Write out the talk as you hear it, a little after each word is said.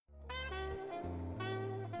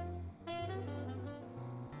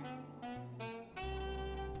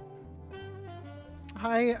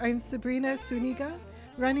Hi, I'm Sabrina Suniga,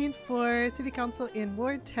 running for City Council in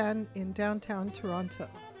Ward 10 in downtown Toronto.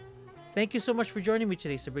 Thank you so much for joining me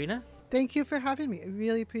today, Sabrina. Thank you for having me. I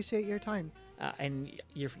really appreciate your time. And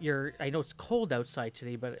you're. I know it's cold outside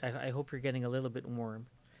today, but I hope you're getting a little bit warm.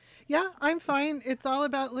 Yeah, I'm fine. It's all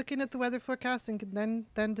about looking at the weather forecast and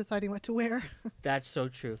then deciding what to wear. That's so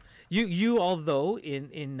true. You although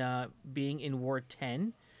in being in Ward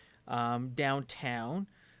 10, downtown,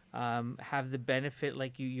 have the benefit,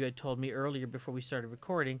 like you had told me earlier before we started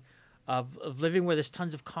recording, of living where there's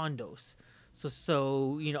tons of condos.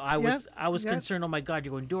 So I was Yep. concerned. Oh my God,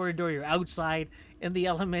 you're going door to door. You're outside in the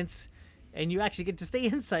elements, and you actually get to stay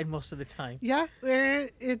inside most of the time. Yeah,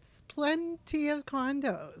 it's plenty of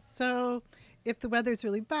condos. So if the weather's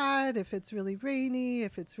really bad, if it's really rainy,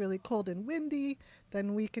 if it's really cold and windy,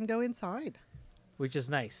 then we can go inside. Which is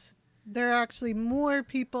nice. There are actually more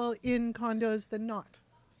people in condos than not.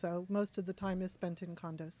 So most of the time is spent in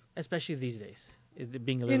condos. Especially these days, it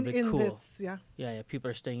being a little bit cool. Yeah. Yeah, people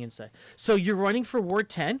are staying inside. So you're running for Ward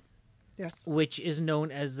 10, Yes. which is known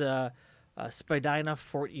as the Spadina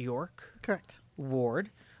Fort York Correct. ward.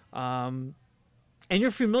 And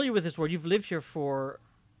you're familiar with this ward. You've lived here for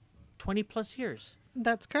 20 plus years.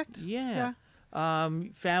 That's correct. Yeah.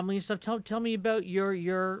 Family and stuff. Tell me about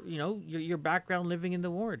your background living in the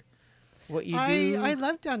ward. What you do. I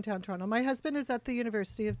love downtown Toronto. My husband is at the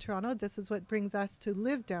University of Toronto. This is what brings us to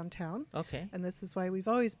live downtown. Okay. And this is why we've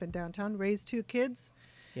always been downtown, raised 2 kids.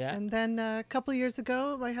 Yeah. And then a couple years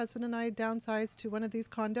ago, my husband and I downsized to one of these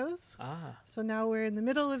condos. So now we're in the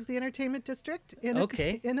middle of the entertainment district in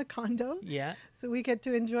a condo. Yeah. So we get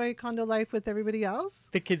to enjoy condo life with everybody else.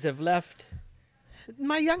 The kids have left.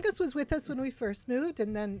 My youngest was with us when we first moved,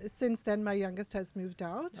 and then since then my youngest has moved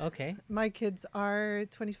out. Okay. My kids are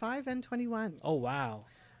 25 and 21. Oh wow.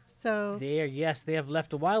 So They have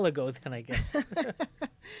left a while ago then, I guess.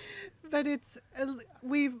 but it's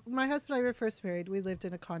my husband and I were first married. We lived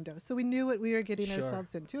in a condo, so we knew what we were getting Sure.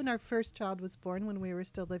 ourselves into. And our first child was born when we were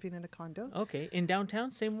still living in a condo. Okay. In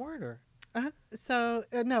downtown, same ward or? So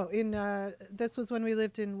no, this was when we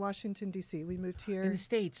lived in Washington D.C. We moved here. In the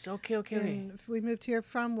States. Okay. We moved here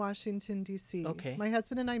from Washington D.C. Okay. My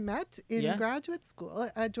husband and I met in Yeah. graduate school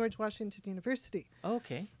at George Washington University,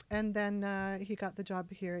 Okay. and then he got the job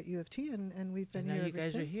here at U of T, and we've been And now here you ever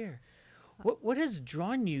guys since. are here. What has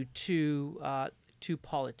drawn you to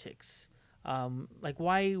politics? Like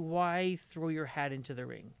why throw your hat into the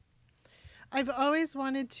ring? I've always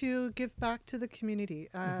wanted to give back to the community.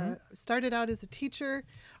 Started out as a teacher.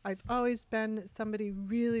 I've always been somebody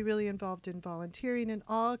really, really involved in volunteering in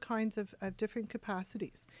all kinds of different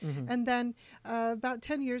capacities. And then about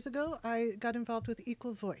 10 years ago, I got involved with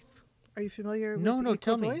Equal Voice. Are you familiar with Equal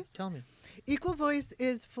Tell Voice? Tell me. Equal Voice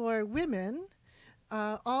is for women,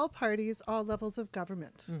 all parties, all levels of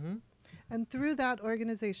government. And through that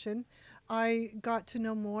organization, I got to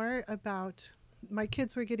know more about. My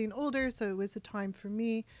kids were getting older, so it was a time for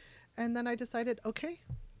me. And then I decided, okay,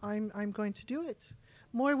 I'm going to do it.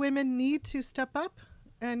 More women need to step up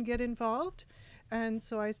and get involved. And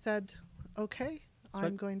so I said, okay,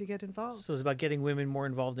 I'm going to get involved. So it's about getting women more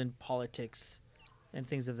involved in politics and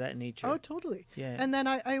things of that nature. Oh, totally. Yeah. And then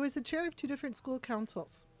I was a chair of 2 different school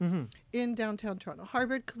councils in downtown Toronto,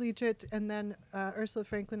 Harvard Collegiate and then Ursula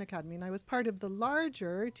Franklin Academy. And I was part of the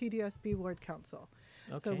larger TDSB Ward Council.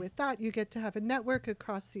 So Okay. with that, you get to have a network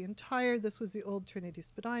across the entire, this was the old Trinity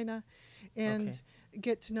Spadina, and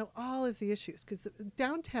get to know all of the issues. Because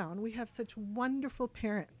downtown, we have such wonderful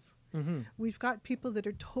parents. We've got people that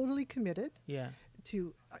are totally committed Yeah.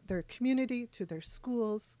 to their community, to their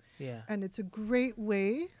schools. Yeah. And it's a great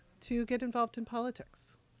way to get involved in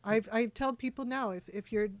politics. I tell people now,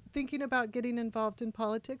 if you're thinking about getting involved in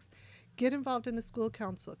politics, get involved in a school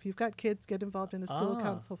council. If you've got kids, get involved in a school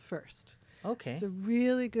council first. Okay. It's a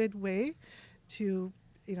really good way to,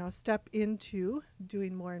 step into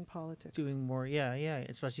doing more in politics. Doing more, yeah,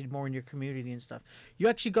 especially more in your community and stuff. You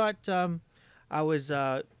actually got. I was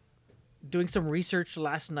doing some research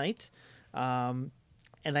last night, and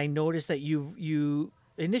I noticed that you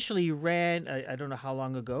initially ran. I don't know how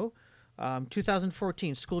long ago,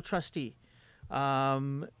 2014 school trustee.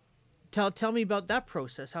 Tell me about that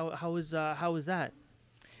process. How was that?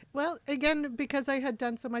 Well, again, because I had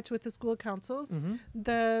done so much with the school councils,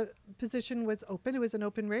 the position was open. It was an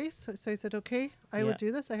open race. So I said, okay, I will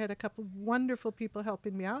do this. I had a couple wonderful people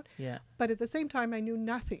helping me out. Yeah. But at the same time, I knew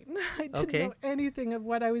nothing. I didn't Okay. know anything of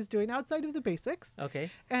what I was doing outside of the basics.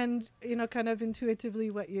 Okay. And, kind of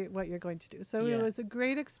intuitively what you're going to do. So Yeah. it was a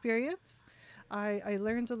great experience. I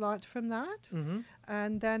learned a lot from that.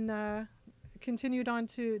 And then continued on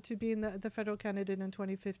to being the federal candidate in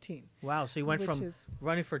 2015. Wow. So you went Which from is-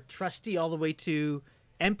 running for trustee all the way to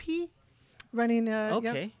MP? Running,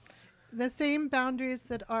 Okay. the same boundaries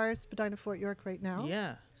that are Spadina Fort York right now.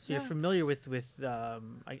 Yeah. So you're Yeah. familiar with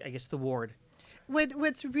I guess the ward.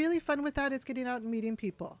 What's really fun with that is getting out and meeting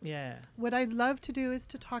people. Yeah. What I love to do is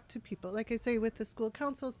to talk to people. Like I say, with the school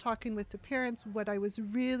councils, talking with the parents, what I was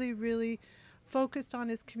really, really focused on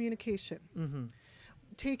is communication. Mm-hmm.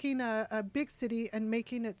 Taking a big city and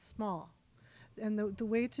making it small. And the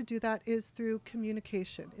way to do that is through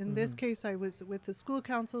communication. In this case, I was with the school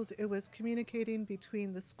councils, it was communicating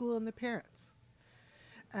between the school and the parents.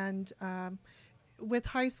 And with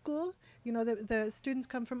high school, the students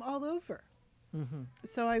come from all over. Mm-hmm.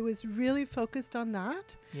 So I was really focused on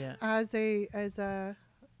that Yeah. as the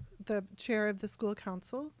chair of the school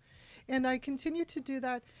council. And I continue to do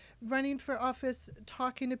that, running for office,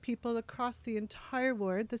 talking to people across the entire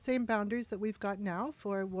ward, the same boundaries that we've got now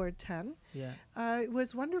for Ward 10. Yeah. It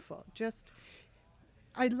was wonderful.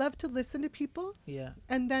 I love to listen to people. Yeah.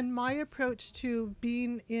 And then my approach to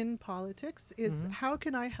being in politics is how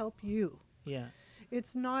can I help you? Yeah.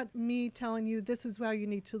 It's not me telling you this is how you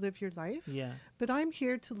need to live your life, Yeah. but I'm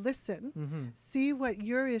here to listen, Mm-hmm. see what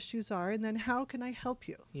your issues are, and then how can I help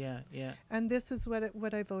you? Yeah. Yeah. And this is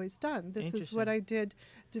what I've always done. This is Interesting. what I did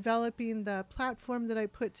developing the platform that I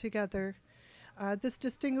put together. This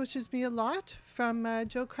distinguishes me a lot from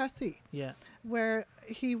Joe Cressy, Yeah. where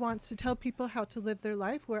he wants to tell people how to live their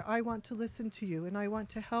life, where I want to listen to you and I want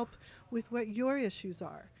to help with what your issues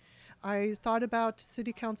are. I thought about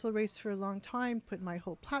city council race for a long time, put my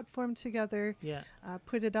whole platform together, Yeah.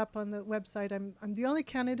 put it up on the website. I'm the only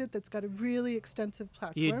candidate that's got a really extensive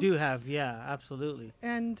platform. You do have, yeah, absolutely.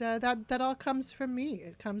 And that all comes from me.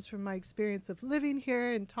 It comes from my experience of living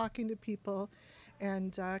here and talking to people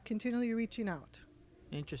and continually reaching out.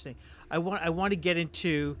 Interesting. I want to get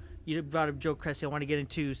into, you brought up Joe Cressy. I want to get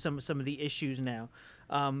into some of the issues now.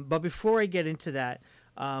 But before I get into that,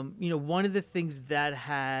 one of the things that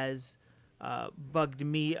has bugged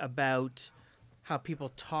me about how people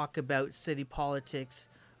talk about city politics,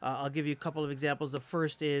 I'll give you a couple of examples. The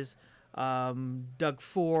first is Doug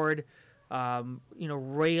Ford,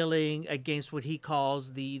 railing against what he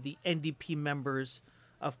calls the NDP members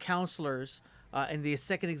of councillors. And the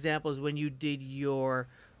second example is when you did your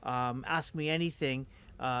Ask Me Anything,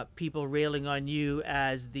 people railing on you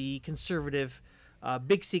as the conservative,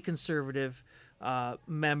 Big C conservative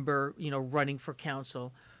member, running for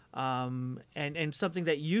council. And something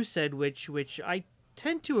that you said, which I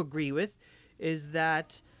tend to agree with, is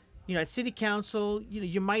that, at city council,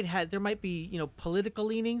 there might be, political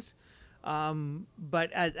leanings.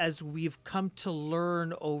 But as we've come to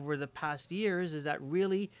learn over the past years, is that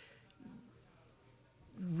really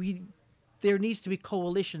there needs to be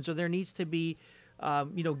coalitions, or there needs to be,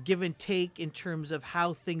 give and take in terms of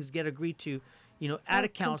how things get agreed to, at a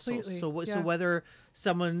council. Completely, So yeah. whether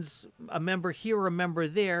someone's a member here or a member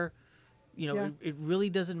there, Yeah. it really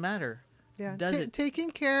doesn't matter. Yeah, Does it? taking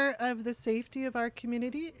care of the safety of our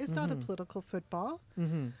community is not a political football.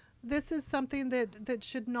 Mm-hmm. This is something that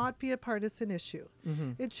should not be a partisan issue.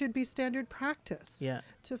 Mm-hmm. It should be standard practice Yeah.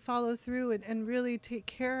 to follow through and really take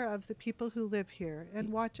care of the people who live here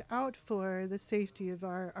and watch out for the safety of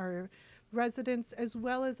our residents as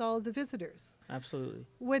well as all of the visitors. Absolutely.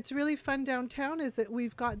 What's really fun downtown is that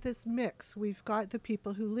we've got this mix. We've got the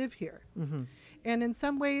people who live here. Mm-hmm. And in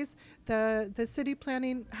some ways, the city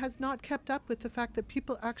planning has not kept up with the fact that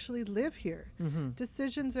people actually live here. Mm-hmm.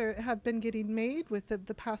 Decisions have been getting made with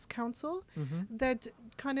the past council Mm-hmm. that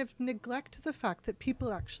kind of neglect the fact that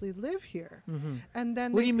people actually live here. Mm-hmm. And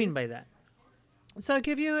then What do you mean by that? So I'll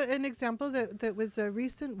give you an example that was a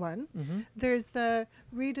recent one. Mm-hmm. There's the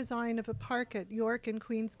redesign of a park at York and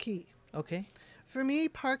Queens Quay. Okay. For me,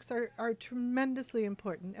 parks are tremendously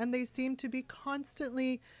important, and they seem to be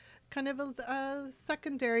constantly kind of a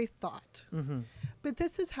secondary thought. Mm-hmm. But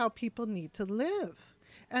this is how people need to live.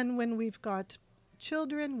 And when we've got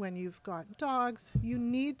children, when you've got dogs, you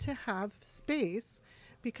need to have space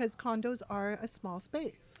because condos are a small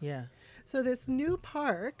space. Yeah. So this new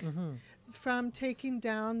park, Mm-hmm. from taking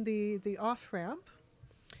down the off-ramp,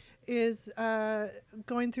 is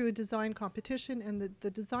going through a design competition, and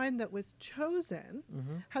the design that was chosen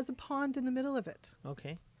Mm-hmm. has a pond in the middle of it.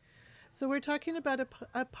 Okay. So we're talking about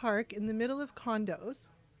a park in the middle of condos,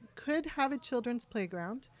 could have a children's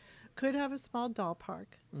playground, could have a small dog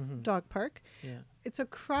park. Yeah. It's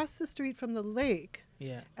across the street from the lake,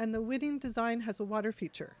 Yeah. and the winning design has a water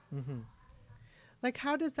feature. Mm-hmm. Like,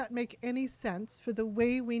 how does that make any sense for the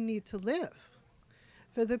way we need to live?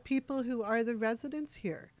 For the people who are the residents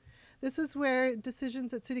here, This is where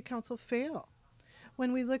decisions at City Council fail.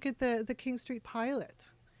 When we look at the King Street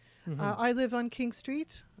pilot, I live on King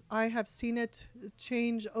Street. I have seen it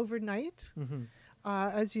change overnight.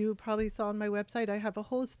 As you probably saw on my website, I have a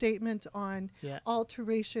whole statement on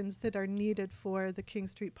alterations that are needed for the King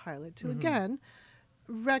Street pilot to, again,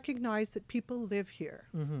 recognize that people live here.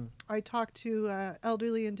 I talk to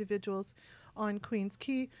elderly individuals on Queens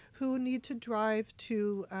Quay who need to drive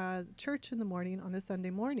to church in the morning on a Sunday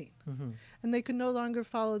morning. And they can no longer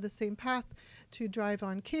follow the same path to drive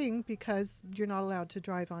on King because you're not allowed to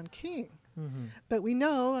drive on King. But we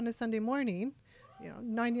know on a Sunday morning,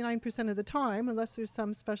 99% of the time, unless there's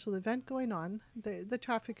some special event going on, the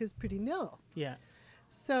traffic is pretty nil. Yeah.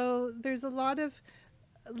 So there's a lot of,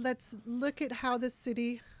 let's look at how the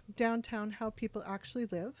city, downtown, how people actually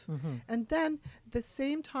live. And then the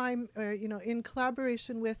same time, in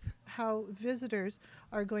collaboration with how visitors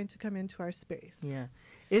are going to come into our space. Yeah.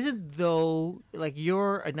 Isn't though, like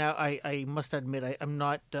now I must admit, I'm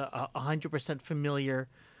not 100% familiar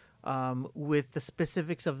with the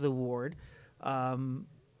specifics of the ward.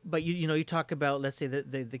 But you talk about, let's say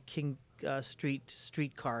the King Street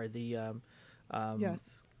streetcar, the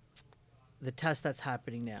Yes. the test that's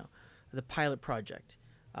happening now, the pilot project.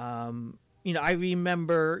 I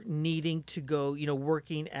remember needing to go,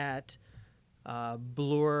 working at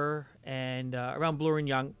Bloor and around Bloor and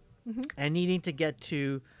Yonge, and needing to get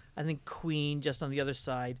to, I think, Queen, just on the other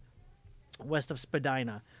side, west of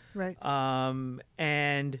Spadina. Right.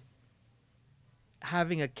 And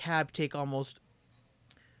having a cab take almost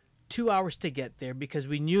 2 hours to get there because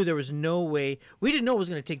we knew there was no way. We didn't know it was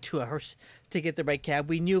going to take 2 hours to get there by cab.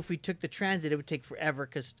 We knew if we took the transit, it would take forever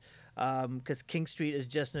because King Street is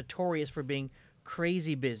just notorious for being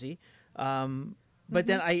crazy busy. But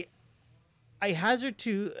then I hazard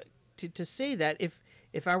to say that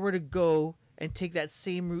if I were to go and take that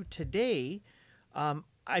same route today,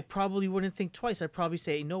 I probably wouldn't think twice. I'd probably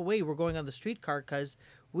say, no way, we're going on the streetcar because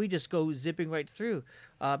we just go zipping right through.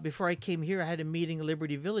 Before I came here, I had a meeting in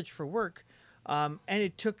Liberty Village for work, and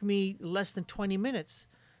it took me less than 20 minutes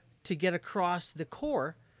to get across the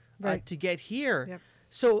core to get here. Yep.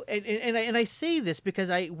 So, and I say this because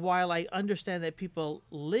while I understand that people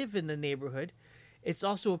live in the neighborhood, it's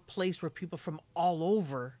also a place where people from all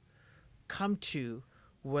over come to,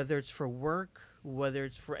 whether it's for work, whether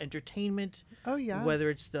it's for entertainment, whether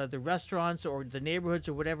it's the restaurants or the neighborhoods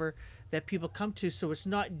or whatever that people come to. So it's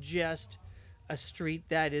not just a street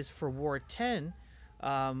that is for Ward 10,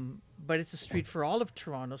 but it's a street for all of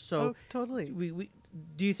Toronto. So totally. We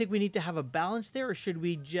do you think we need to have a balance there, or should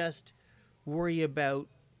we just worry about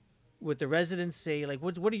what the residents say? Like,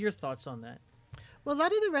 what are your thoughts on that? Well, a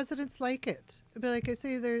lot of the residents like it, but like I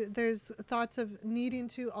say, there's thoughts of needing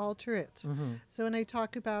to alter it. So when I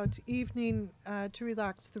talk about evening to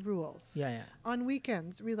relax the rules, on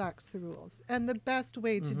weekends relax the rules, and the best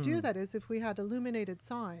way to do that is if we had illuminated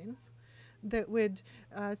signs that would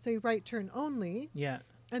say right turn only.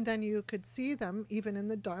 And then you could see them even in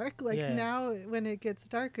the dark. Like now, when it gets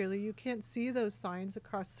dark early, you can't see those signs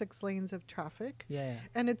across 6 lanes of traffic.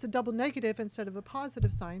 And it's a double negative instead of a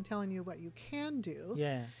positive sign telling you what you can do.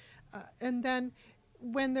 And then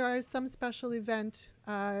when there is some special event,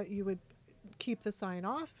 you would keep the sign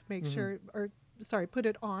off, make sure, put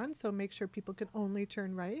it on, so make sure people can only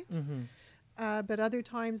turn right. But other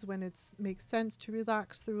times when it makes sense to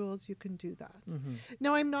relax the rules, you can do that.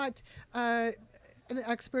 Now, I'm not an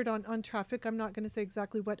expert on traffic. I'm not going to say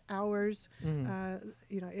exactly what hours,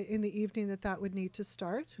 in the evening that would need to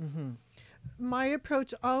start. My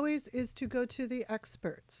approach always is to go to the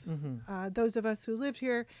experts. Those of us who live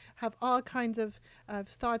here have all kinds of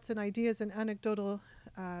thoughts and ideas and anecdotal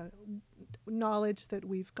knowledge that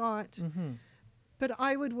we've got. But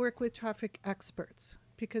I would work with traffic experts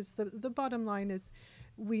because the bottom line is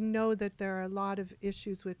we know that there are a lot of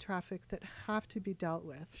issues with traffic that have to be dealt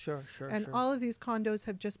with. Sure. And all of these condos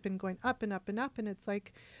have just been going up and up and up, and it's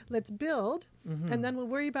like, let's build, and then we'll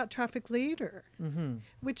worry about traffic later,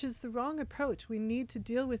 which is the wrong approach. We need to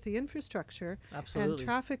deal with the infrastructure, and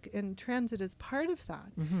traffic and transit is part of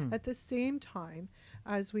that, at the same time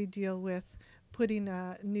as we deal with putting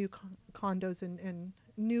new condos in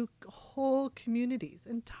new whole communities,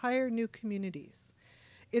 entire new communities.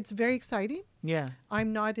 It's very exciting.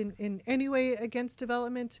 I'm not in any way against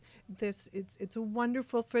development. It's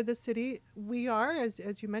wonderful for the city. We are,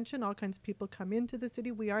 as you mentioned, all kinds of people come into the city.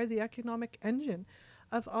 We are the economic engine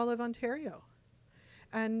of all of Ontario.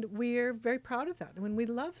 And we're very proud of that. And we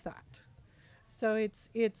love that. So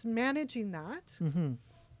it's managing that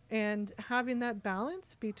and having that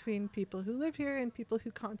balance between people who live here and people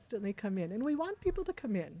who constantly come in. And we want people to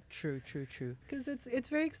come in True. because it's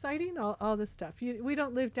very exciting, all this stuff. We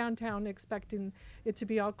don't live downtown expecting it to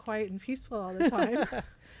be all quiet and peaceful all the time.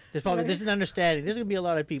 There's an understanding. There's gonna be a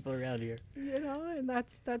lot of people around here. And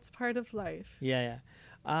that's part of life. Yeah.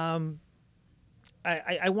 I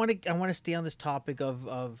want to stay on this topic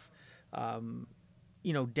of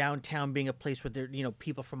downtown being a place where there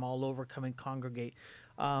people from all over come and congregate.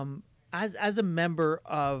 As a member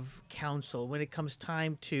of council, when it comes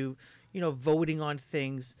time to voting on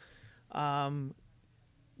things,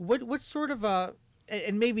 what sort of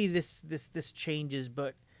and maybe this changes,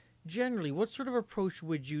 but generally, what sort of approach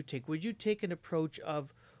would you take? Would you take an approach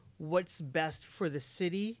of what's best for the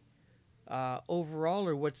city overall,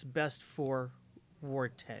 or what's best for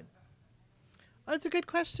Ward 10? Oh, it's a good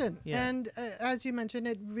question. Yeah. And as you mentioned,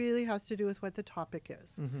 it really has to do with what the topic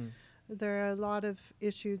is. Mm-hmm. There are a lot of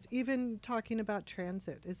issues. Even talking about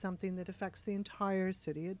transit is something that affects the entire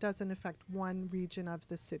city. It doesn't affect one region of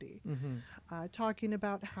the city. Mm-hmm. Talking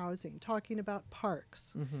about housing, talking about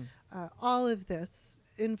parks. Mm-hmm. All of this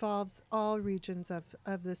involves all regions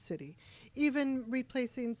of the city. Even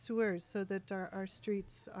replacing sewers so that our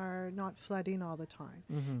streets are not flooding all the time,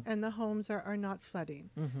 Mm-hmm. and the homes are not flooding.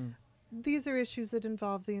 Mm-hmm. These are issues that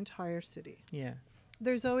involve the entire city. Yeah.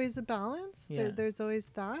 There's always a balance. Yeah. There's always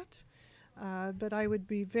that. But I would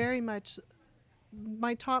be very much,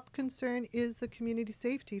 my top concern is the community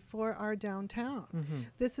safety for our downtown. Mm-hmm.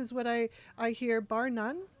 This is what I hear bar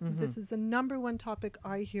none. Mm-hmm. This is the number one topic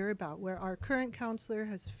I hear about, where our current councillor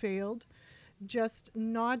has failed, just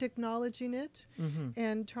not acknowledging it, Mm-hmm.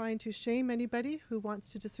 and trying to shame anybody who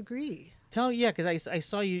wants to disagree. Because I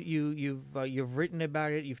saw you've written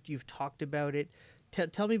about it, you've talked about it.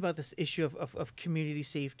 Tell me about this issue of community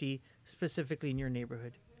safety specifically in your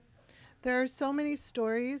neighborhood. There are so many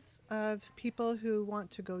stories of people who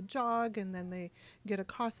want to go jog and then they get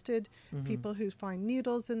accosted, Mm-hmm. people who find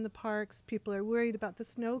needles in the parks, people are worried about the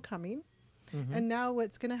snow coming. Mm-hmm. And now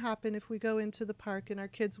what's going to happen if we go into the park and our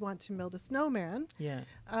kids want to build a snowman? Yeah.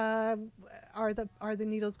 Are the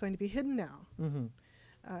needles going to be hidden now? Mm-hmm.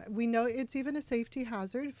 We know it's even a safety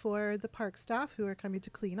hazard for the park staff who are coming to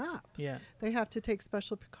clean up. Yeah. They have to take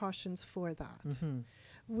special precautions for that. Mm-hmm.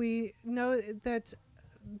 We know that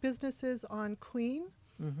businesses on Queen,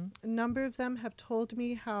 Mm-hmm. a number of them have told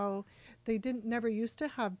me how they never used to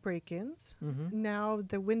have break-ins. Mm-hmm. Now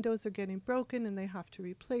the windows are getting broken and they have to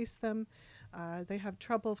replace them. They have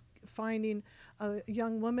trouble finding a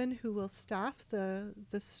young woman who will staff the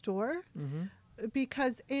store, Mm-hmm.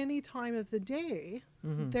 because any time of the day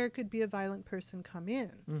Mm-hmm. there could be a violent person come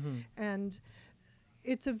in. Mm-hmm. And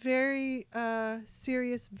it's a very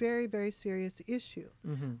serious, very, very serious issue.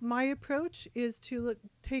 Mm-hmm. My approach is to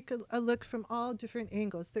take a look from all different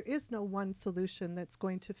angles. There is no one solution that's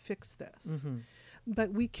going to fix this, Mm-hmm. but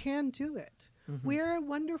we can do it. Mm-hmm. We're a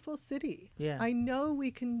wonderful city. Yeah. I know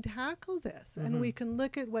we can tackle this, and Mhm. we can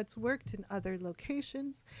look at what's worked in other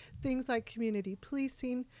locations, things like community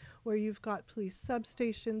policing, where you've got police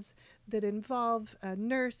substations that involve a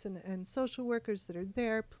nurse and social workers that are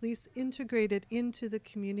there, police integrated into the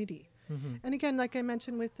community. Mm-hmm. And again, like I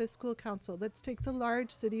mentioned with the school council, let's take the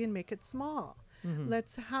large city and make it small. Mm-hmm.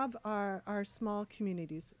 Let's have our small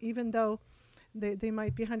communities, even though they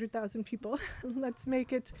might be 100,000 people. Let's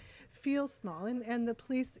make it feel small. And the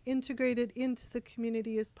police integrated into the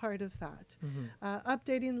community is part of that. Mm-hmm.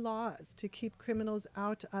 Updating laws to keep criminals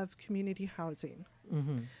out of community housing.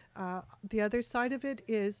 Mm-hmm. The other side of it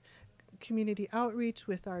is community outreach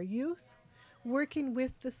with our youth, working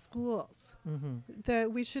with the schools. Mm-hmm.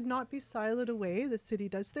 That we should not be siloed away. The city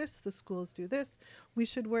does this, the schools do this. We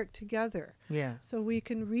should work together Yeah. so we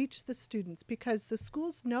can reach the students, because the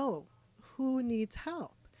schools know who needs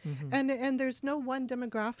help. Mm-hmm. And there's no one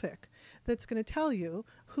demographic that's going to tell you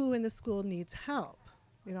who in the school needs help.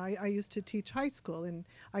 You know, I used to teach high school and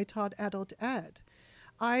I taught adult ed.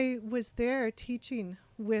 I was there teaching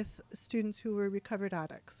with students who were recovered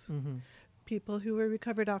addicts, Mm-hmm. people who were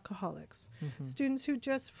recovered alcoholics, Mm-hmm. students who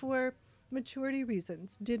just for maturity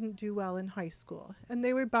reasons didn't do well in high school. And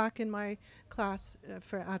they were back in my class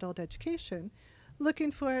for adult education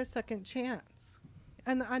looking for a second chance.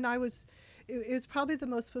 And I was, it was probably the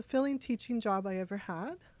most fulfilling teaching job I ever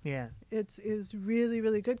had. Yeah. It is really,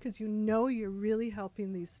 really good because you know you're really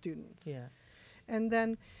helping these students. Yeah. And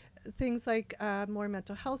then things like more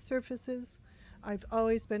mental health services. I've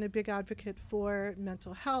always been a big advocate for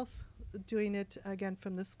mental health, doing it again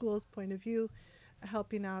from the school's point of view,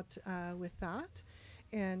 helping out with that.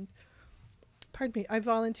 And pardon me, I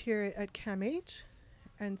volunteer at CAMH,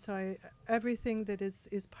 and so everything that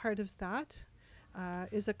is part of that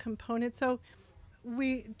is a component. So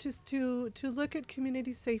we just to look at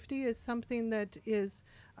community safety is something that is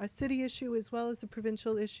a city issue as well as a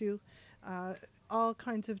provincial issue. All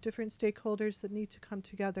kinds of different stakeholders that need to come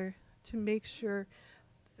together to make sure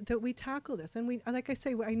that we tackle this. And we, like I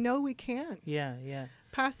say, I know we can. Yeah, yeah.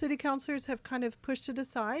 Past city councillors have kind of pushed it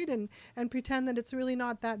aside and pretend that it's really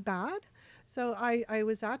not that bad. So I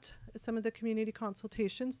was at some of the community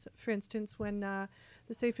consultations, for instance, when the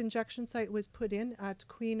safe injection site was put in at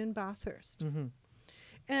Queen and Bathurst. Mm-hmm.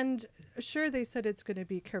 And sure, they said it's going to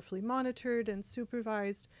be carefully monitored and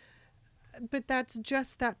supervised, but that's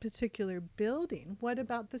just that particular building. What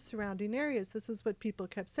about the surrounding areas? This is what people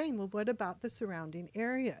kept saying. Well, what about the surrounding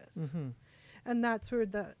areas? Mm-hmm. And that's where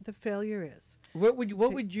the failure is. What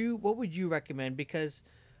would you recommend? Because,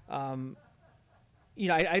 I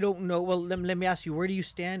don't know. Well, let me ask you. Where do you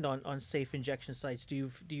stand on safe injection sites? Do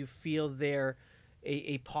you feel they're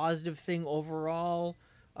a positive thing overall?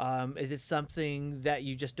 Is it something that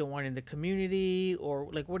you just don't want in the community, or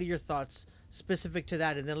like what are your thoughts specific to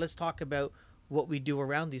that? And then let's talk about what we do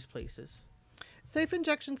around these places. Safe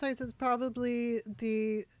injection sites is probably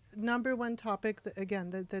the number one topic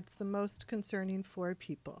that's the most concerning for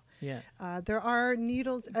people. Yeah. There are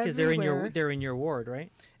needles Because everywhere. they're in your ward,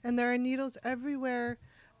 right? And there are needles everywhere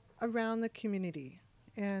around the community.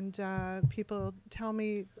 And people tell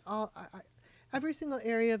me every single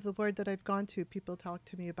area of the ward that I've gone to, people talk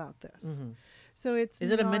to me about this. Mm-hmm. So it's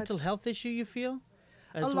Is it a mental health issue you feel?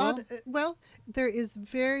 As a lot. Well, there is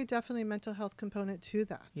very definitely a mental health component to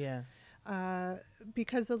that. Yeah.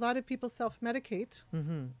 Because a lot of people self-medicate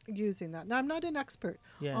Mm-hmm. using that. Now, I'm not an expert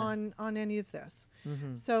Yeah. on any of this.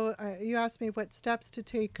 Mm-hmm. So you asked me what steps to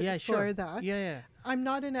take Yeah, for sure. that. Yeah. I'm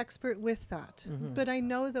not an expert with that. Mhm. But I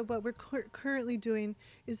know that what we're currently doing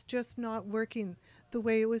is just not working the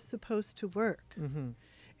way it was supposed to work. Mm-hmm.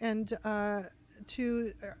 And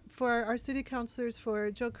for our city councillors,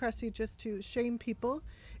 for Joe Cressy just to shame people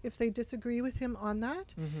if they disagree with him on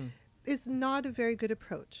that Mm-hmm. is not a very good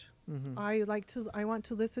approach. Mm-hmm. I want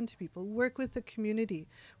to listen to people, work with the community.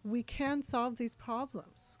 We can solve these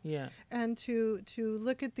problems. Yeah. And to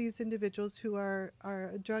look at these individuals who are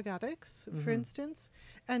drug addicts, for Mhm. instance,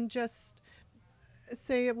 and just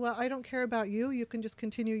say, well, I don't care about you. You can just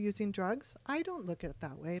continue using drugs. I don't look at it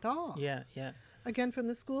that way at all. Yeah. Yeah. Again, from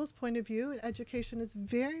the school's point of view, education is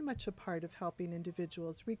very much a part of helping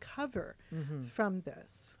individuals recover Mm-hmm. from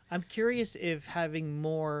this. I'm curious if having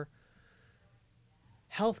more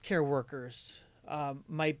healthcare workers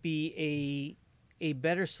might be a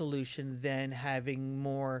better solution than having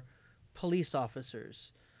more police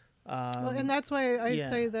officers. Well, and that's why I yeah.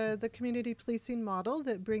 say the community policing model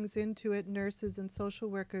that brings into it nurses and social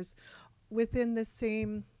workers within the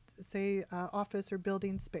same, say, office or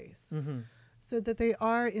building space, Mm-hmm. so that they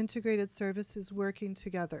are integrated services working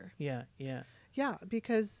together. Yeah. Yeah. Yeah,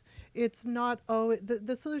 because it's not,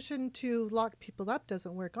 the solution to lock people up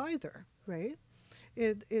doesn't work either, right?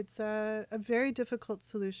 It's a very difficult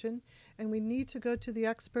solution, and we need to go to the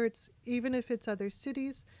experts, even if it's other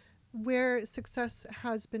cities, where success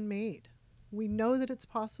has been made. We know that it's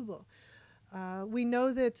possible. We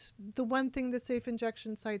know that the one thing the safe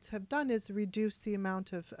injection sites have done is reduce the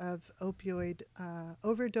amount of opioid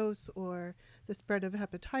overdose or the spread of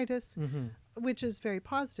hepatitis, Mm-hmm. which is very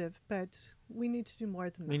positive, but we need to do more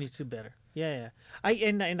than that. We need to do better. Yeah.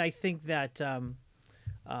 I think that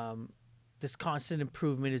this constant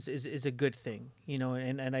improvement is a good thing,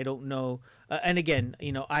 and I don't know, and again,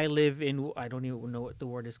 I live in, I don't even know what the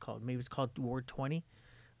ward is called. Maybe it's called Ward 20,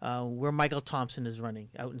 where Michael Thompson is running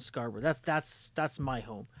out in Scarborough. That's my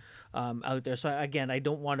home, out there. So again, I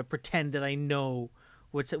don't want to pretend that I know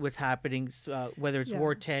what's happening, whether it's Yeah.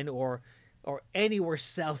 Ward 10 or anywhere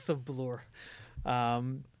south of Bloor.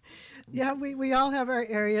 Yeah, we all have our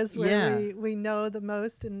areas where Yeah. we know the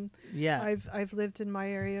most, and Yeah. I've lived in my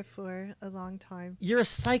area for a long time. You're a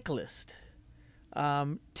cyclist.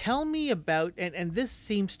 Tell me about, and this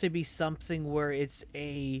seems to be something where it's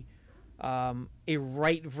a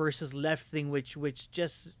right versus left thing, which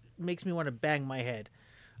just makes me want to bang my head.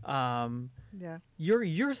 Yeah.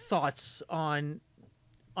 Your thoughts on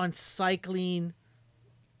cycling,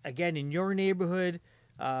 again, in your neighborhood,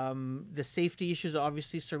 the safety issues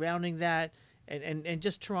obviously surrounding that, and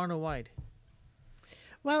just Toronto wide.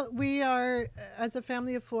 Well, we are, as a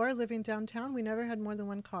family of four living downtown, we never had more than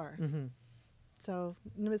one car. Mm-hmm. So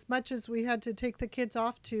as much as we had to take the kids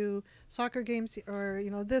off to soccer games or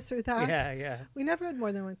this or that, Yeah. we never had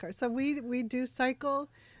more than one car. So we do cycle,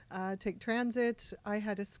 take transit. I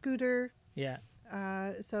had a scooter. Yeah.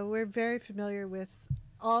 So we're very familiar with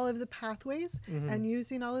all of the pathways Mhm. and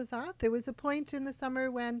using all of that. There was a point in the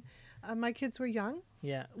summer when My kids were young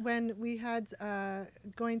Yeah. when we had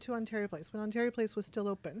going to Ontario Place, when Ontario Place was still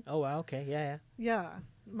open. Oh wow. Okay. Yeah. Yeah,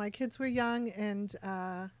 my kids were young, and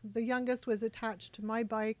the youngest was attached to my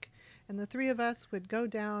bike, and the three of us would go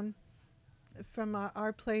down from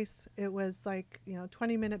our place. It was like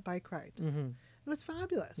 20-minute bike ride. Yeah. Mm-hmm. It was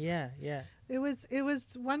fabulous. Yeah. Yeah. It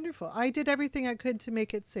was wonderful. I did everything I could to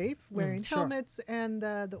make it safe, wearing sure. helmets and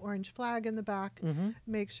the orange flag in the back, Mm-hmm.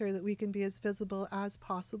 make sure that we can be as visible as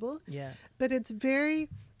possible. Yeah. But it's very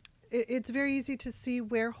easy to see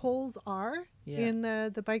where holes are Yeah. in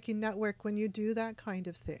the biking network when you do that kind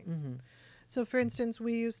of thing. Mm-hmm. So, for instance,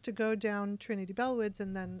 we used to go down Trinity Bellwoods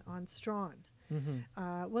and then on Strawn.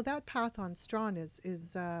 Mm-hmm. Well, that path on Strawn is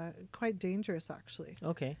quite dangerous, actually,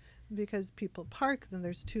 Okay. because people park, then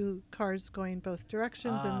there's two cars going both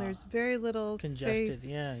directions, and there's Ah, very little Congested. space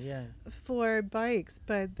Yeah. Yeah. for bikes,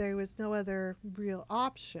 but there was no other real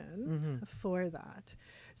option Mm-hmm. for that.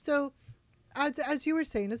 So, as you were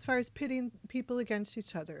saying, as far as pitting people against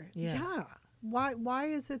each other, Yeah. why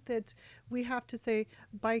is it that we have to say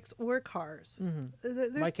bikes or cars? Mm-hmm.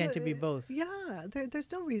 There's Why can't it be both? Yeah,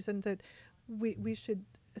 there's no reason that we should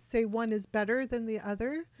say one is better than the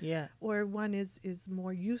other, Yeah. or one is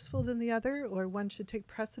more useful than the other, or one should take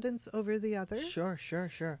precedence over the other. Sure. Sure.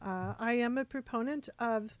 Sure. I am a proponent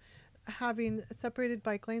of having separated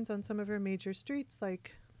bike lanes on some of our major streets,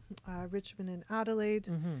 like Richmond and Adelaide,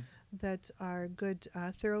 Mm-hmm. that are good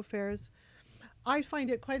thoroughfares. I find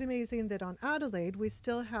it quite amazing that on Adelaide we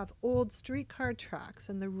still have old streetcar tracks,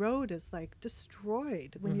 and the road is like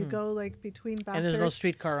destroyed when you Mhm. go like between Bathurst. And there's no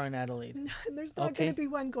streetcar on Adelaide. And there's not going Okay. to be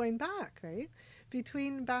one going back, right?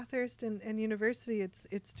 Between Bathurst and University,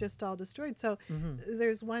 it's just all destroyed. So Mm-hmm.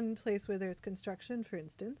 there's one place where there's construction, for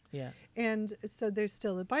instance, Yeah. and so there's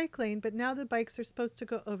still a bike lane, but now the bikes are supposed to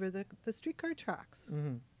go over the streetcar tracks.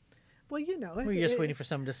 Mm-hmm. Well, you know, We're just waiting for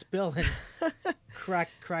someone to spill and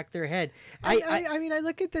crack their head. I mean, I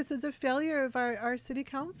look at this as a failure of our city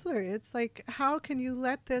councillor. It's like, how can you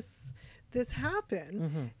let this happen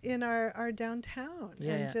Mm-hmm. in our downtown,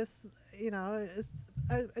 Yeah, and yeah. just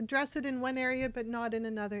address it in one area but not in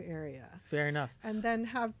another area, Fair enough. and then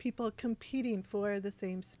have people competing for the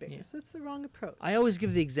same space? It's the wrong approach. I always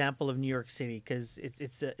give the example of New York City because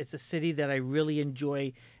it's a city that I really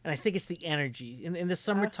enjoy, and I think it's the energy. In the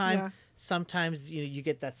summertime, yeah. sometimes you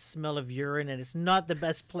get that smell of urine, and it's not the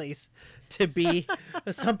best place to be.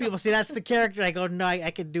 Some people say that's the character. I go, no,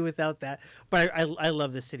 I can do without that. But I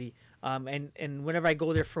love the city, and whenever I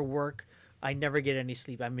go there for work, I never get any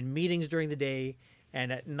sleep. I'm in meetings during the day,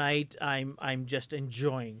 and at night I'm just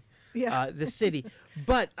enjoying Yeah. the city.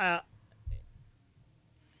 But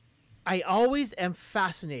I always am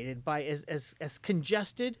fascinated by as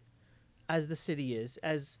congested as the city is,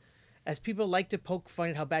 as people like to poke fun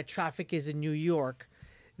at how bad traffic is in New York,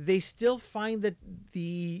 they still find that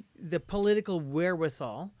the political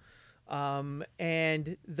wherewithal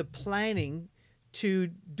and the planning to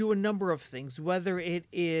do a number of things, whether it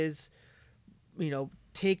is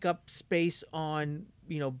take up space on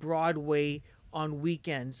Broadway on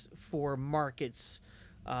weekends for markets,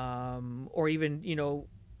 or even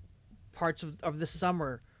parts of the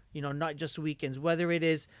summer, not just weekends, whether it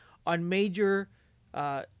is on major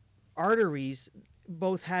arteries,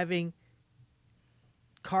 both having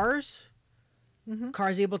cars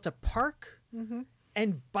able to park, Mm-hmm.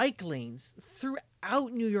 and bike lanes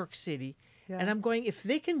throughout New York City. Yeah. And I'm going, if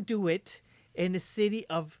they can do it in a city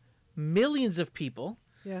of millions of people,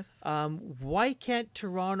 Yes. why can't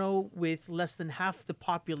Toronto, with less than half the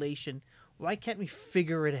population, why can't we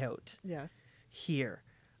figure it out Yes. here?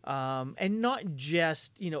 And not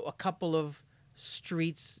just, a couple of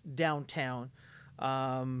streets downtown,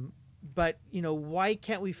 but, why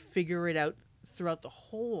can't we figure it out throughout the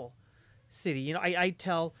whole city? I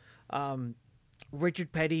tell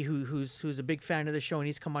Richard Petty, who's a big fan of the show, and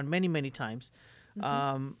he's come on many, many times.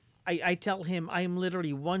 I tell him I am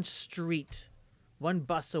literally one street, one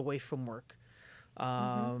bus away from work.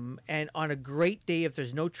 And on a great day, if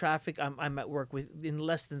there's no traffic, I'm at work in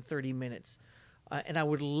less than 30 minutes. And I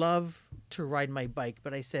would love to ride my bike,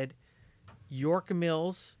 but I said, York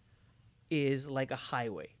Mills is like a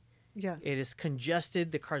highway. Yes. It is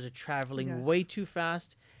congested. The cars are traveling Yes. way too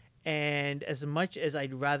fast. And as much as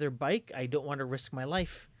I'd rather bike, I don't want to risk my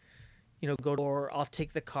life. Or I'll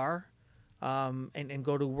take the car and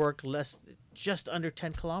go to work just under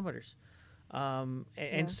 10 kilometers.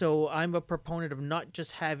 And so I'm a proponent of not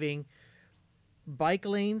just having bike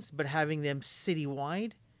lanes, but having them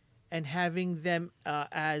citywide, and having them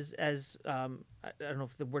as I don't know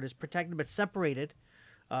if the word is protected, but separated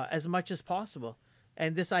as much as possible.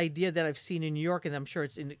 And this idea that I've seen in New York, and I'm sure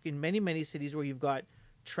it's in many, many cities where you've got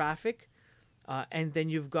traffic, and then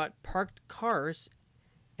you've got parked cars,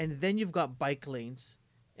 and then you've got bike lanes,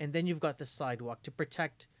 and then you've got the sidewalk to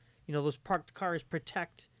protect, those parked cars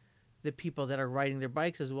protect the people that are riding their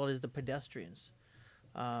bikes as well as the pedestrians.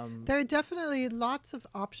 There are definitely lots of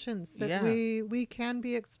options that Yeah. we can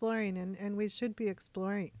be exploring and we should be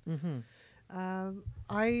exploring.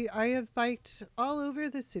 I have biked all over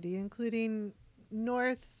the city, including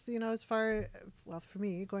north, as far, well, for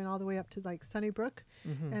me, going all the way up to like Sunnybrook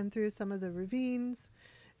and through some of the ravines,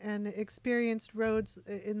 and experienced roads,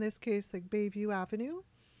 in this case, like Bayview Avenue,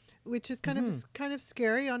 which is kind of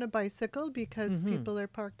scary on a bicycle because people are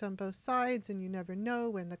parked on both sides and you never know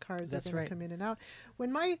when the cars That's are going right. to come in and out.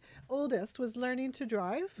 When my oldest was learning to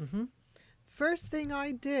drive, first thing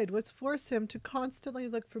I did was force him to constantly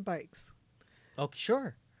look for bikes. Oh,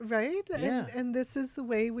 sure. Right? Yeah. And this is the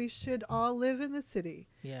way we should all live in the city.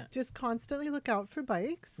 Yeah. Just constantly look out for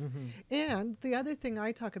bikes. And the other thing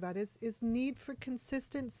I talk about is need for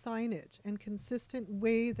consistent signage and consistent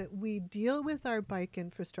way that we deal with our bike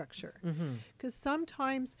infrastructure. Because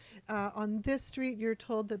sometimes on this street you're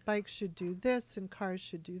told that bikes should do this and cars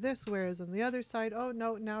should do this, whereas on the other side, oh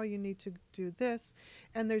no, now you need to do this.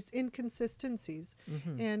 And there's inconsistencies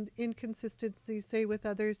and inconsistencies, say, with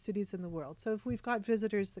other cities in the world. So if we've got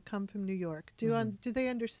visitors that come from New York, do they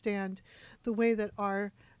understand the way that our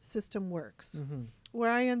system works? Where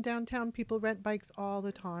I am downtown, people rent bikes all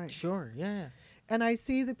the time. Sure. Yeah. And I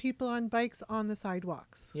see the people on bikes on the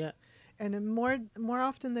sidewalks. Yeah. And more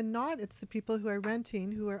often than not, it's the people who are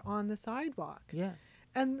renting who are on the sidewalk. Yeah.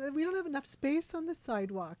 And we don't have enough space on the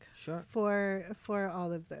sidewalk Sure. for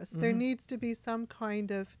all of this. There needs to be some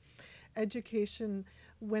kind of education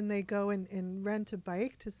when they go and rent a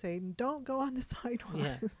bike to say, don't go on the sidewalk.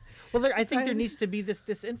 Yeah. Well, I think there needs to be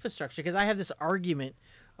this infrastructure, because I have this argument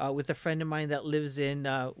with a friend of mine that lives in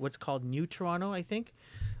what's called New Toronto, I think.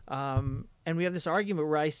 And we have this argument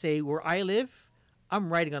where I say, where I live,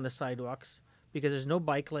 I'm riding on the sidewalks because there's no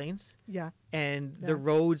bike lanes. Yeah. And Yeah. the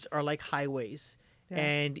roads are like highways. Yeah.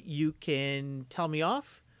 And you can tell me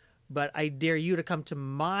off, but I dare you to come to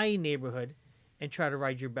my neighborhood and try to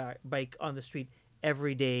ride your bike on the street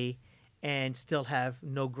every day and still have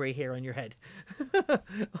no gray hair on your head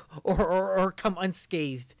or come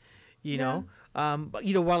unscathed, know. But,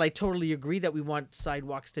 while I totally agree that we want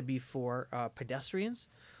sidewalks to be for pedestrians,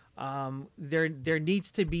 there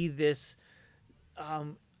needs to be this,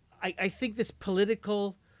 I think this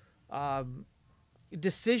political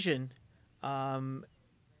decision to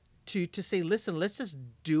say, listen, let's just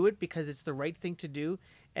do it because it's the right thing to do,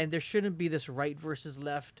 and there shouldn't be this right versus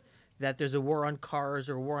left, that there's a war on cars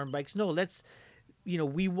or a war on bikes. No, let's,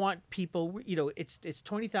 we want people, it's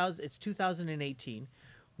 2018.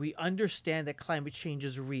 We understand that climate change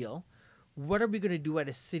is real. What are we going to do at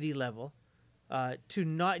a city level to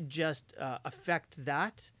not just affect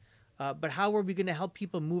that, but how are we going to help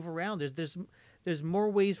people move around? There's more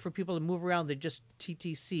ways for people to move around than just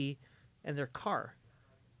TTC and their car,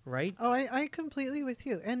 right? Oh, I completely with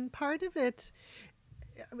you. And part of it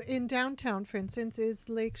in downtown, for instance, is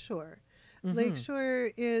Lakeshore. Lakeshore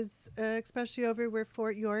is, especially over where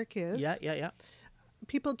Fort York is. Yeah.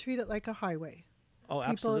 People treat it like a highway. Oh,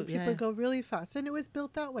 absolutely. People go really fast, and it was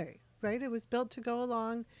built that way, right? It was built to go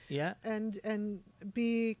along, Yeah. and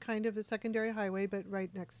be kind of a secondary highway, but right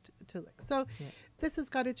next to Lake. So, this has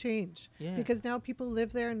got to change because now people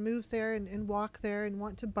live there and move there and walk there and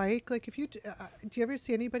want to bike. Like, if you do you ever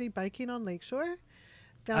see anybody biking on Lakeshore?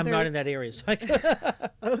 Now I'm not in that area, so I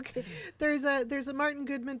okay. There's a Martin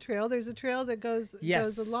Goodman trail. There's a trail that goes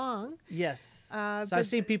along. Yes. So but- I've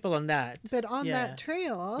seen people on that. But on that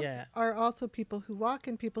trail are also people who walk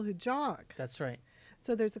and people who jog. That's right.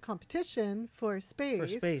 So there's a competition for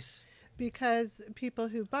space. Because people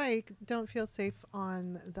who bike don't feel safe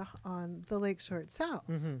on the lakeshore itself.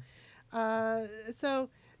 So,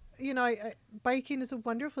 biking is a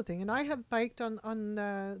wonderful thing, and I have biked on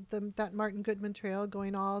that Martin Goodman trail,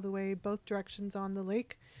 going all the way both directions on the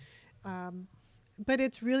lake. But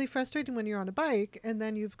it's really frustrating when you're on a bike and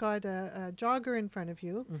then you've got a jogger in front of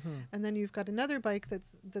you, and then you've got another bike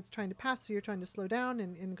that's trying to pass, so you're trying to slow down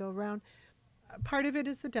and go around. Part of it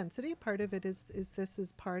is the density. Part of it is this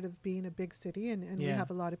is part of being a big city, and we have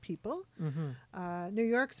a lot of people. New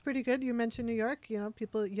York's pretty good. You mentioned New York.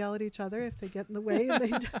 People yell at each other if they get in the way, and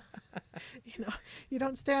they, you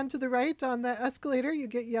don't stand to the right on the escalator, you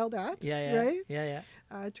get yelled at. Yeah. Right. Yeah.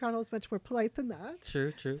 Toronto's much more polite than that.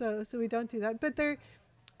 True. So we don't do that. But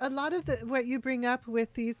a lot of what you bring up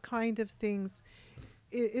with these kind of things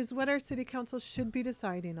is what our city council should be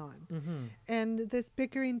deciding on. And this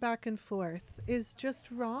bickering back and forth is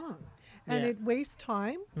just wrong. and Yeah. it wastes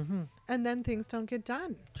time, and then things don't get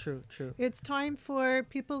done. True. True. It's time for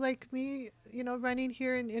people like me, running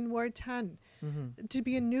here in Ward 10, to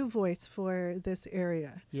be a new voice for this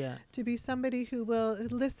area, Yeah. to be somebody who will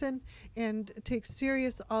listen and take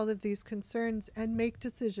serious all of these concerns and make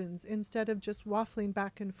decisions instead of just waffling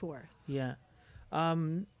back and forth. Yeah.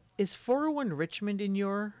 Is 401 Richmond in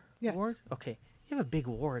your Yes. ward? Okay. You have a big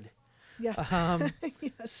ward. Yes.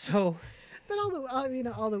 Yes. So, But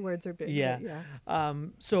all the words are big. yeah. But yeah.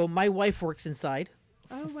 So my wife works inside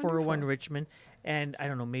Oh, 401 wonderful. Richmond. And I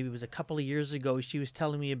don't know, maybe it was a couple of years ago, she was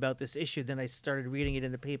telling me about this issue. Then I started reading it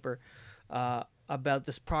in the paper about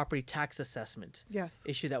this property tax assessment Yes.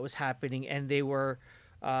 issue that was happening. And they were,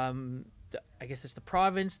 I guess it's the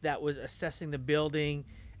province that was assessing the building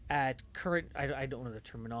at current, I don't know the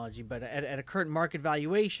terminology, but at a current market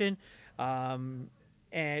valuation, and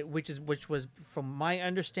which was, from my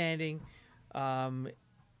understanding,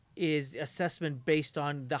 is assessment based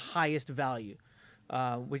on the highest value,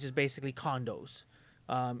 which is basically condos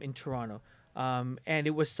in Toronto. And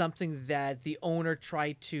it was something that the owner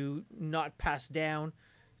tried to not pass down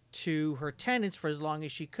to her tenants for as long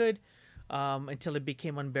as she could, until it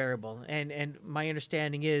became unbearable. And my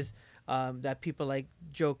understanding is that people like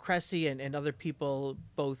Joe Cressy and other people,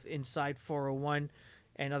 both inside 401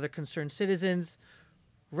 and other concerned citizens,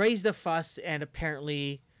 raised a fuss, and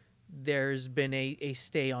apparently there's been a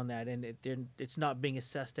stay on that, and it's not being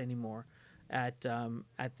assessed anymore at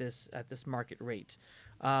this market rate.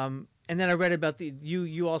 And then I read about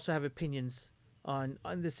you also have opinions on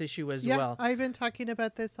this issue as Yeah, well. I've been talking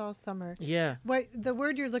about this all summer. Yeah. What the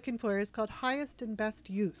word you're looking for is called highest and best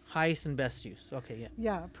use. Highest and best use. Okay, yeah.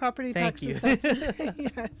 Yeah, property Thank tax you. assessment.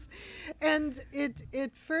 Yes, and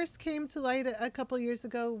it first came to light a couple years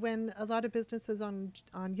ago when a lot of businesses on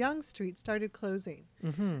Yonge Street started closing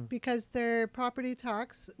because their property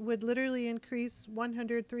tax would literally increase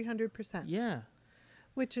 100-300%. Yeah.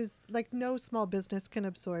 Which is like no small business can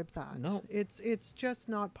absorb that. No. It's just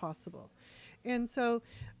not possible. And so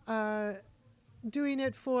doing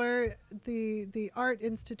it for the art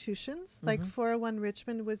institutions like 401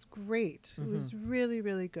 Richmond was great. It was really,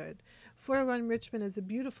 really good. 401 Richmond is a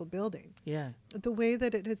beautiful building. Yeah. The way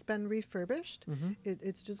that it has been refurbished,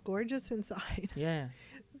 it's just gorgeous inside. Yeah.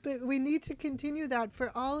 But we need to continue that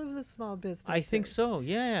for all of the small businesses. I think so.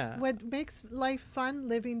 Yeah. What makes life fun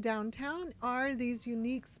living downtown are these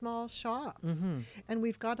unique small shops. And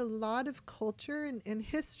we've got a lot of culture and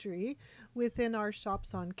history within our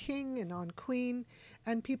shops on King and on Queen,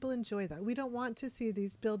 and people enjoy that. We don't want to see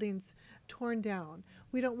these buildings torn down.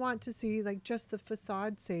 We don't want to see like just the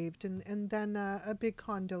facade saved and then a big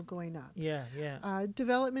condo going up. Yeah. Yeah.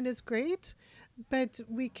 Development is great, but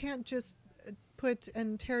we can't just put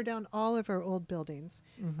and tear down all of our old buildings.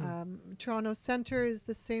 Toronto Centre is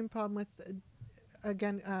the same problem with,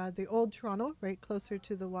 the old Toronto, right closer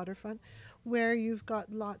to the waterfront, where you've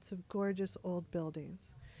got lots of gorgeous old buildings.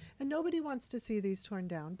 And nobody wants to see these torn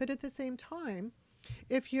down. But at the same time,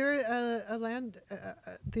 if you're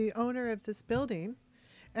the owner of this building,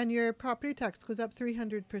 and your property tax goes up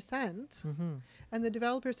 300%, and the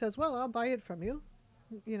developer says, well, I'll buy it from you,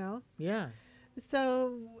 Yeah.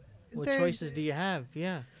 So What choices do you have?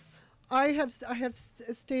 Yeah. I have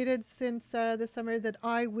stated since the summer that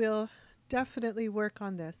I will definitely work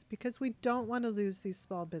on this because we don't want to lose these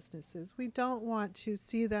small businesses. We don't want to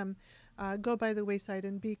see them go by the wayside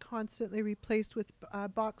and be constantly replaced with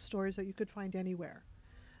box stores that you could find anywhere.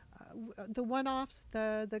 The one-offs,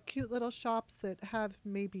 the cute little shops that have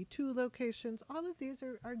maybe 2 locations, all of these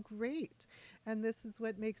are great. And this is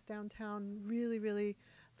what makes downtown really, really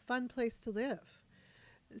fun place to live.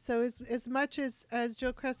 So as much as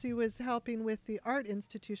Joe Cressy was helping with the art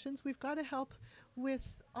institutions, we've got to help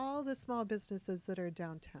with all the small businesses that are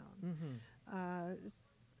downtown.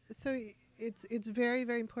 So it's very,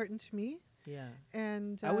 very important to me. Yeah.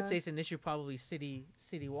 And I would say it's an issue probably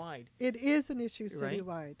citywide. it is an issue Right?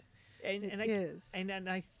 citywide. And It I, is. And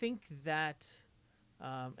I think that,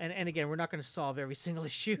 and again, we're not going to solve every single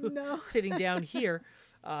issue No. sitting down here.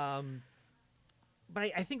 But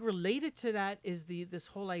I think related to that is this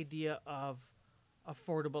whole idea of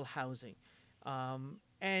affordable housing.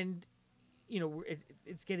 And,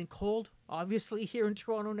 it's getting cold, obviously, here in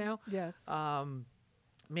Toronto now. Yes.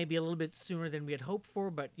 Maybe a little bit sooner than we had hoped for,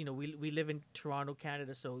 but, we live in Toronto,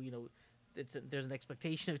 Canada, so, there's an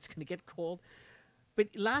expectation it's going to get cold.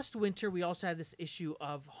 But last winter, we also had this issue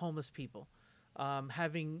of homeless people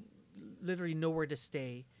having literally nowhere to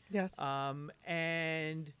stay. Yes.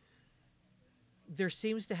 And there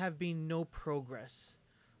seems to have been no progress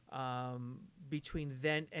between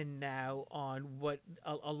then and now on what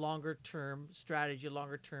a longer-term strategy, a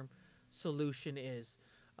longer-term solution is.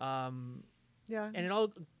 Um, Yeah. and it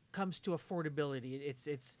all comes to affordability.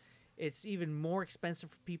 It's even more expensive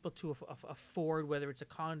for people to afford, whether it's a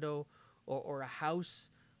condo or a house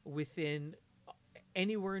within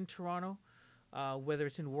anywhere in Toronto, whether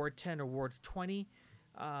it's in Ward 10 or Ward 20.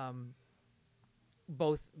 Um,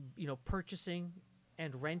 both purchasing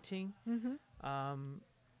and renting. Mm-hmm.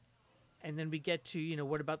 And then we get to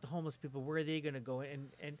what about the homeless people? Where are they going to go?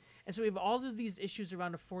 And so we have all of these issues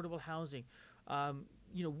around affordable housing.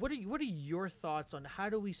 What are your thoughts on how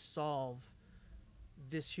do we solve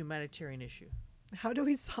this humanitarian issue? How do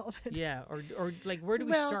we solve it? Yeah, or like where do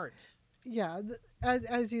we Well, start? Yeah,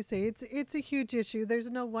 as you say, it's a huge issue.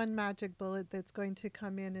 There's no one magic bullet that's going to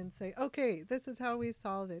come in and say, okay, this is how we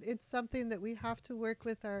solve it. It's something that we have to work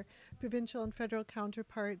with our provincial and federal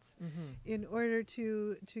counterparts Mm-hmm. in order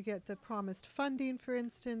to get the promised funding, for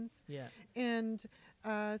instance. Yeah. And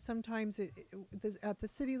sometimes at the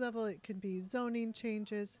city level, it can be zoning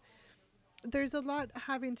changes. There's a lot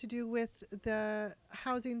having to do with the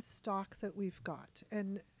housing stock that we've got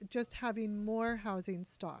and just having more housing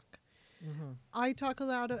stock. Mm-hmm. I talk a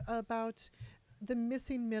lot about the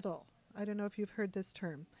missing middle. I don't know if you've heard this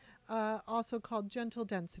term, also called gentle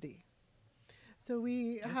density. So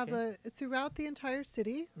we have throughout the entire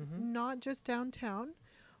city, Mm-hmm. not just downtown.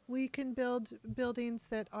 We can build buildings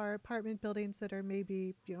that are apartment buildings that are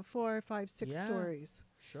maybe 4, 5, 6 Yeah. stories,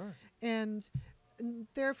 Sure. and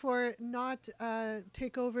therefore not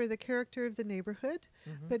take over the character of the neighborhood,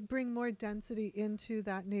 Mm-hmm. but bring more density into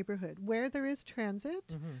that neighborhood where there is transit,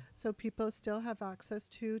 Mm-hmm. so people still have access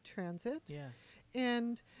to transit, Yeah.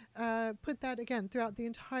 and put that again throughout the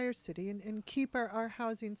entire city and keep our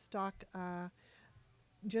housing stock,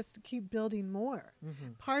 just keep building more.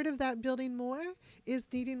 Mm-hmm. Part of that building more is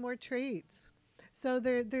needing more trades. So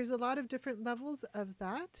there's a lot of different levels of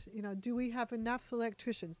that. Do we have enough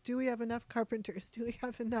electricians? Do we have enough carpenters? Do we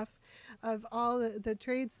have enough of all the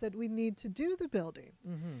trades that we need to do the building?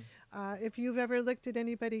 Mm-hmm. If you've ever looked at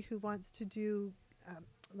anybody who wants to do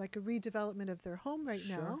like a redevelopment of their home right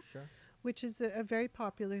now, Sure. which is a very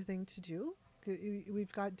popular thing to do.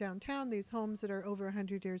 We've got downtown these homes that are over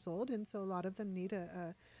 100 years old, and so a lot of them need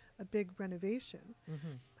a big renovation.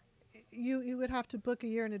 Mm-hmm. You would have to book a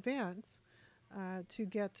year in advance to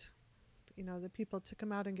get the people to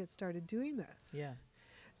come out and get started doing this. Yeah.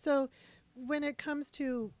 So when it comes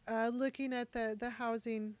to looking at the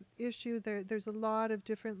housing issue, there's a lot of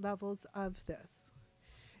different levels of this.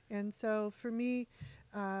 And so for me,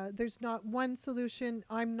 there's not one solution.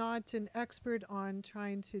 I'm not an expert on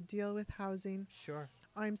trying to deal with housing. Sure.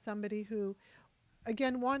 I'm somebody who,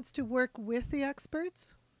 again, wants to work with the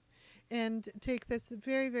experts and take this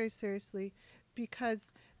very, very seriously,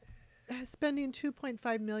 because spending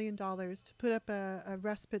 $2.5 million to put up a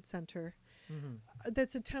respite center Mm-hmm.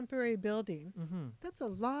 that's a temporary building, Mm-hmm. that's a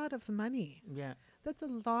lot of money. Yeah. That's a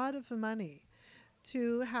lot of money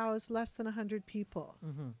to house less than 100 people.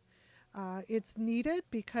 Mm-hmm. It's needed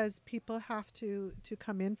because people have to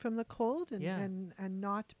come in from the cold and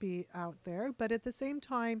not be out there. But at the same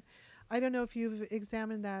time, I don't know if you've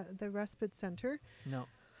examined the respite center. No.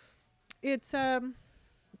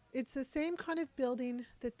 It's the same kind of building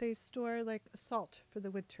that they store like salt for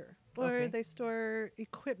the winter, or Okay. they store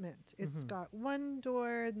equipment. It's Mhm. got one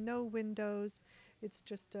door, no windows. It's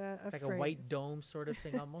just a Like frame. a white dome sort of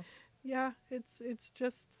thing almost. Yeah, it's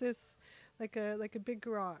just this like a big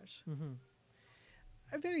garage. Mm-hmm.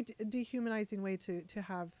 A very dehumanizing way to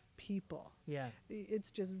have people. Yeah.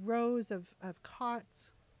 It's just rows of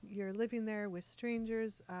cots. You're living there with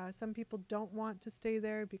strangers. Some people don't want to stay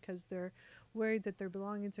there because they're worried that their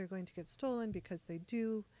belongings are going to get stolen, because they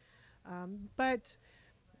do. But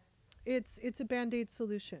it's a Band-Aid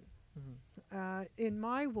solution. Mm-hmm. In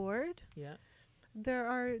my ward, Yeah. there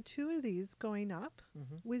are 2 of these going up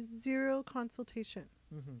Mm-hmm. with zero consultation.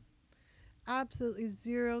 Mm-hmm. Absolutely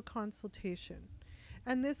zero consultation.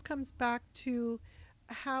 And this comes back to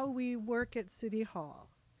how we work at City Hall.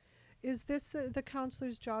 Is this the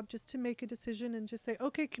counselor's job just to make a decision and just say,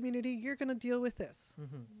 okay, community, you're going to deal with this.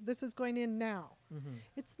 Mm-hmm. This is going in now. Mm-hmm.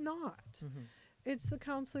 It's not. Mm-hmm. It's the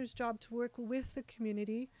counselor's job to work with the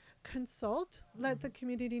community, consult, let the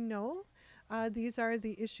community know these are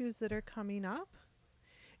the issues that are coming up,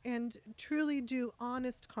 and truly do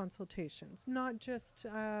honest consultations, not just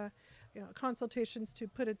consultations to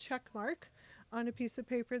put a check mark on a piece of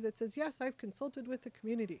paper that says, yes, I've consulted with the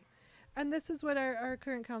community. And this is what our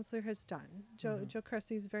current counselor has done. Joe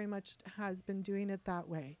Cressy's very much has been doing it that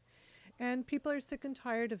way. And people are sick and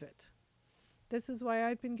tired of it. This is why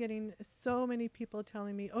I've been getting so many people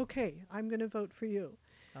telling me, okay, I'm going to vote for you.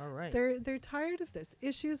 All right. They're tired of this.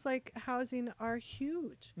 Issues like housing are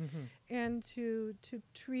huge, Mm-hmm. and to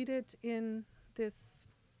treat it in this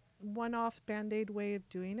one-off band-aid way of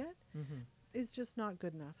doing it Mm-hmm. is just not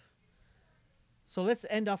good enough. So let's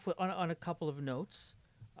end off with, on a couple of notes.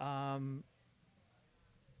 Um,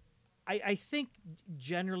 I think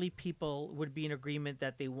generally people would be in agreement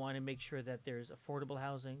that they want to make sure that there's affordable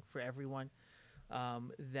housing for everyone,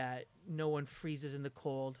 that no one freezes in the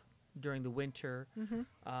cold during the winter,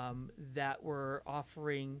 that we're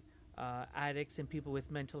offering addicts and people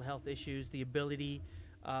with mental health issues the ability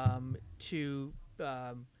to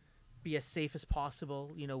be as safe as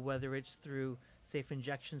possible, whether it's through safe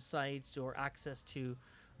injection sites or access to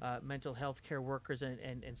mental health care workers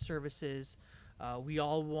and services. We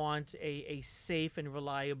all want a safe and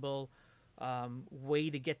reliable way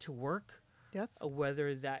to get to work, Yes.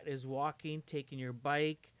 whether that is walking, taking your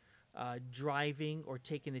bike, driving, or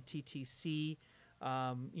taking the TTC.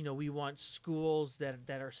 We want schools that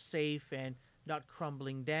are safe and not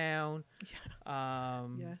crumbling down.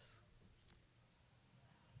 Yes.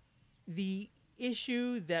 The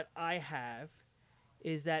issue that I have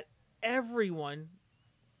is that everyone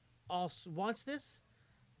also wants this,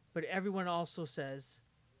 but everyone also says,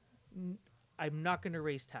 I'm not going to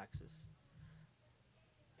raise taxes.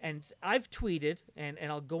 And I've tweeted, and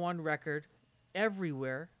I'll go on record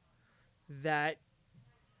everywhere, that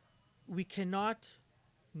we cannot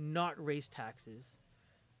not raise taxes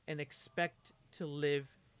and expect to live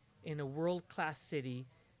in a world-class city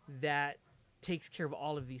that takes care of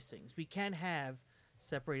all of these things. We can't have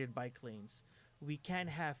separated bike lanes. We can't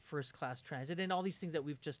have first-class transit and all these things that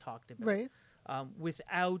we've just talked about. Right.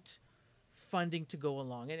 Without funding to go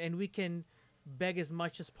along. And we can beg as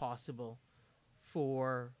much as possible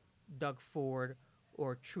for Doug Ford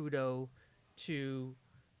or Trudeau to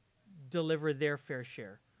deliver their fair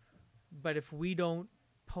share. But if we don't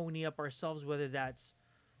pony up ourselves, whether that's,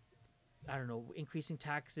 I don't know, increasing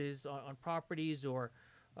taxes on properties or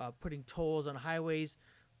putting tolls on highways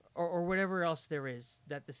or whatever else there is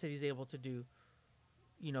that the city's able to do,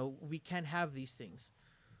 we can't have these things.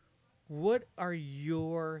 What are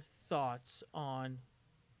your thoughts on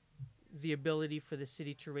the ability for the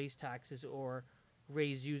city to raise taxes or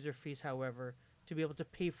raise user fees, however, to be able to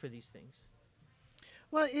pay for these things?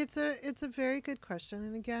 Well, it's a very good question,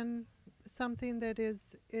 and again, something that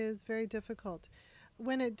is very difficult.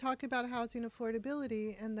 When it talk about housing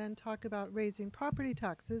affordability and then talk about raising property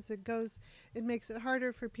taxes, it makes it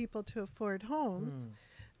harder for people to afford homes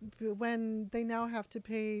when they now have to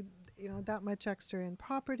pay that much extra in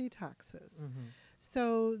property taxes. Mm-hmm.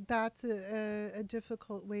 So that's a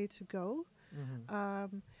difficult way to go.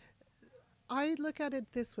 Mm-hmm. I look at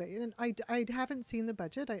it this way, and I haven't seen the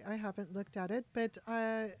budget. I haven't looked at it, but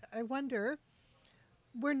I wonder,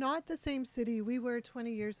 we're not the same city we were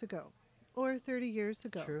 20 years ago or 30 years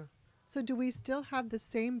ago. True. So do we still have the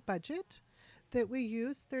same budget that we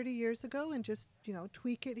used 30 years ago and just,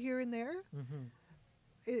 tweak it here and there? Mm-hmm.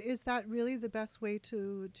 Is that really the best way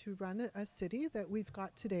to run a city that we've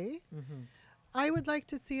got today? Mm-hmm. I would like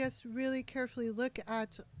to see us really carefully look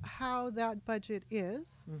at how that budget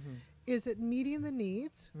is. Mm-hmm. Is it meeting the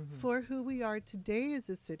needs for who we are today as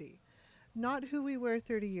a city, not who we were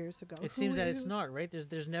 30 years ago? It seems that it's not, right?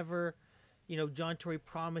 There's never, John Tory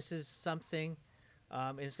promises something,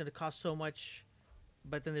 and it's going to cost so much,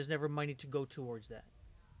 but then there's never money to go towards that,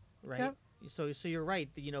 right? Yep. So you're right.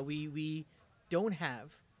 We don't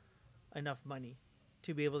have enough money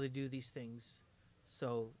to be able to do these things.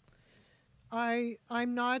 So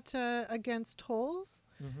I'm not against tolls.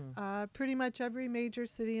 mm-hmm. Pretty much every major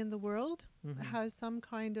city in the world Mm-hmm. has some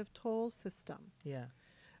kind of toll system. Yeah.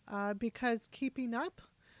 Because keeping up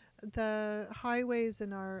the highways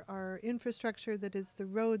and our infrastructure, that is the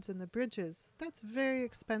roads and the bridges, that's very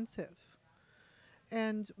expensive.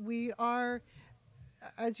 And we are,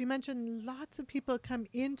 as you mentioned, lots of people come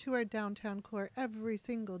into our downtown core every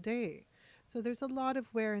single day. So there's a lot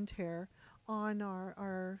of wear and tear on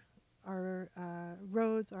our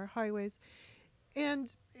roads, our highways.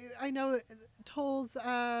 And I know tolls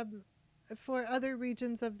for other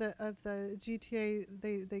regions of the GTA,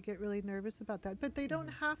 they get really nervous about that. But they don't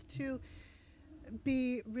have to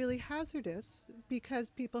be really hazardous, because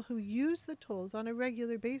people who use the tolls on a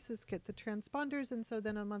regular basis get the transponders, and so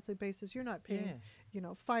then on a monthly basis you're not paying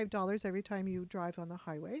 $5 every time you drive on the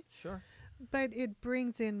highway. Sure. But it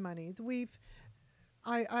brings in money.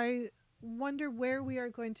 I wonder where we are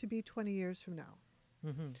going to be 20 years from now.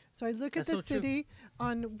 Mm-hmm. So I look at That's the so true. city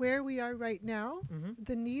on where we are right now, Mm-hmm.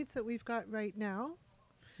 the needs that we've got right now,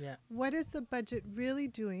 Yeah. What is the budget really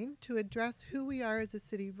doing to address who we are as a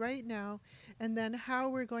city right now, and then how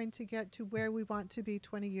we're going to get to where we want to be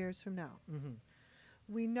 20 years from now? Mm-hmm.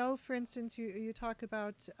 We know, for instance, you talk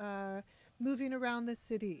about moving around the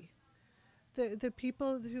city. The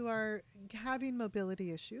people who are having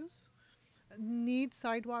mobility issues need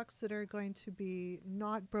sidewalks that are going to be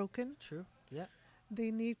not broken. True. Yeah.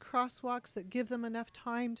 They need crosswalks that give them enough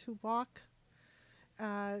time to walk.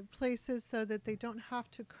 Places so that they don't have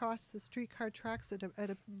to cross the streetcar tracks at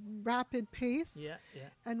a rapid pace Yeah. Yeah.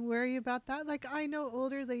 and worry about that. Like, I know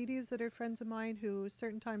older ladies that are friends of mine who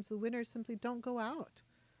certain times of the winter simply don't go out.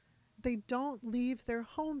 They don't leave their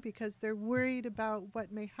home because they're worried about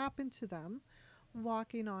what may happen to them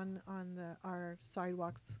walking on our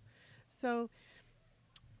sidewalks. So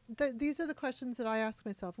these are the questions that I ask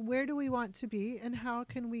myself. Where do we want to be, and how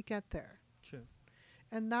can we get there? True.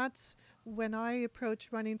 And that's when I approach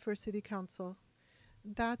running for city council.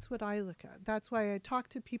 That's what I look at. That's why I talk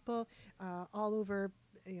to people all over,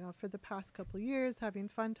 for the past couple of years, having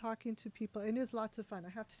fun talking to people. And it is lots of fun, I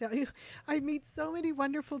have to tell you. I meet so many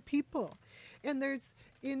wonderful people. And there's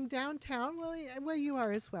in downtown, well, where you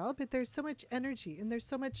are as well, but there's so much energy and there's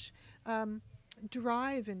so much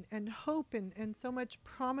drive and hope and so much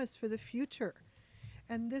promise for the future.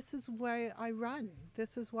 And this is why I run.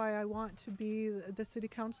 This is why I want to be the city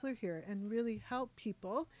councillor here and really help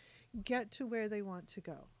people get to where they want to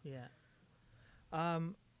go. Yeah.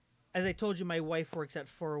 As I told you, my wife works at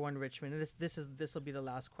 401 Richmond, and this will be the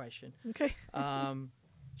last question. Okay.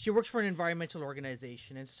 She works for an environmental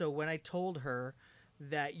organization, and so when I told her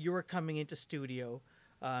that you were coming into studio,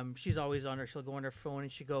 she's always on her. She'll go on her phone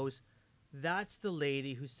and she goes, "That's the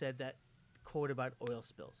lady who said that quote about oil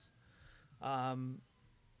spills."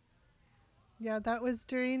 Yeah, that was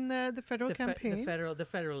during the federal campaign. The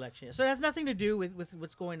federal election. So it has nothing to do with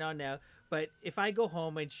what's going on now. But if I go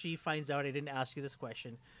home and she finds out I didn't ask you this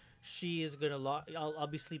question, she is gonna. I'll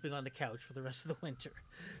be sleeping on the couch for the rest of the winter.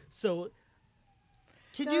 So,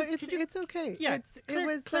 It's okay. Yeah, It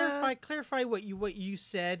was clarify what you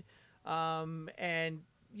said, and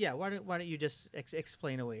yeah, why don't you just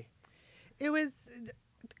explain away? It was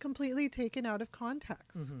completely taken out of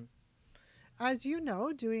context. Mm-hmm. As you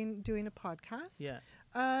know, doing a podcast,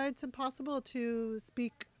 it's impossible to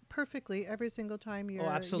speak perfectly every single time you're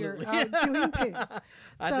out doing things.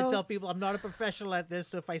 I have to tell people I'm not a professional at this,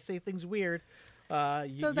 so if I say things weird, you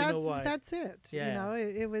know why. That's it. Yeah.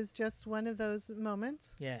 It was just one of those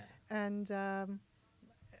moments. Yeah. And so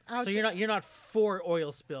you're not for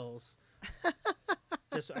oil spills.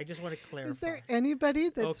 I just want to clarify. Is there anybody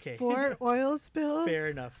that's for oil spills? Fair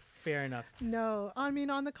enough. No, I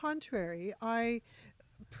mean, on the contrary, I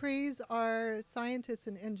praise our scientists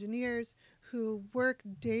and engineers who work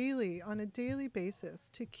on a daily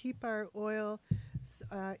basis to keep our oil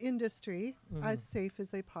industry as safe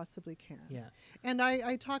as they possibly can. Yeah. And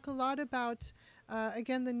I talk a lot about,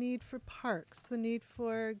 again, the need for parks, the need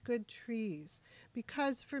for good trees,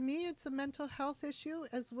 because for me it's a mental health issue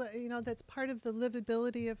as well. That's part of the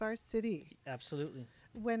livability of our city. Absolutely.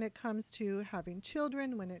 When it comes to having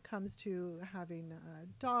children, when it comes to having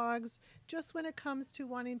dogs, just when it comes to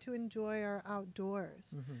wanting to enjoy our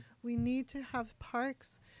outdoors. Mm-hmm. We need to have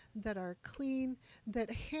parks that are clean,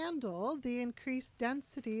 that handle the increased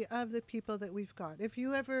density of the people that we've got.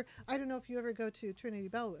 I don't know if you ever go to Trinity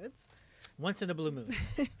Bellwoods. Once in a blue moon.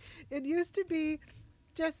 It used to be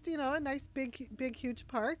just, a nice big huge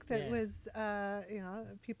park that was,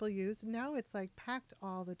 people use. Now it's like packed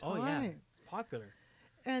all the time. Oh yeah, it's popular.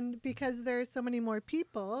 And because there are so many more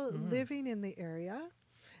people living in the area,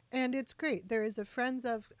 and it's great. There is a Friends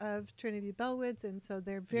of Trinity Bellwoods, and so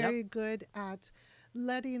they're very good at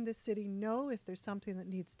letting the city know if there's something that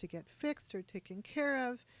needs to get fixed or taken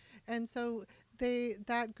care of. And so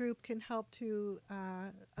that group can help to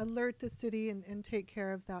alert the city and take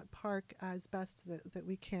care of that park as best that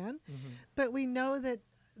we can. Mm-hmm. But we know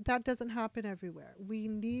that doesn't happen everywhere. We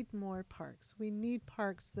need more parks. We need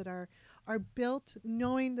parks that are built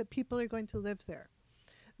knowing that people are going to live there.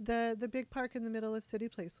 The big park in the middle of City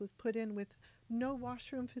Place was put in with no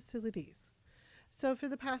washroom facilities. So for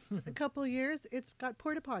the past couple years, it's got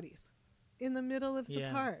porta potties in the middle of the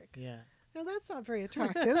park. Yeah. Now that's not very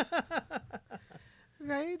attractive.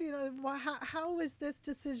 Right? How was this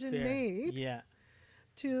decision made? Yeah.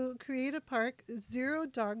 To create a park, 0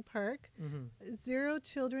 dog park, 0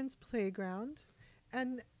 children's playground,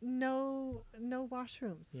 and no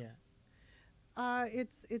washrooms. Yeah.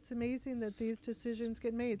 It's amazing that these decisions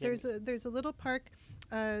get made. There's a little park,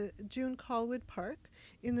 June Colwood Park,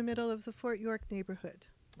 in the middle of the Fort York neighborhood.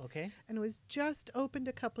 Okay. and it was just opened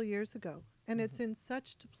a couple years ago. And it's in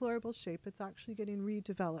such deplorable shape, it's actually getting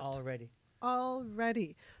redeveloped. Already.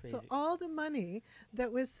 So Crazy. all the money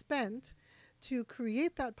that was spent to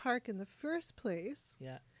create that park in the first place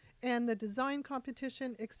Yeah. and the design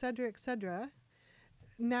competition, et cetera,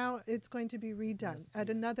 now it's going to be redone at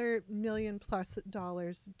another $1 million+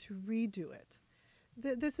 to redo it.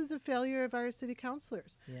 This is a failure of our city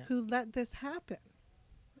councillors Yeah. who let this happen.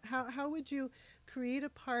 How would you create a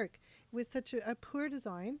park with such a poor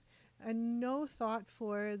design and no thought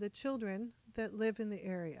for the children that live in the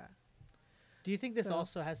area? Do you think this So-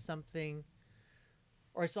 also has something,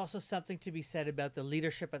 or it's also something to be said about the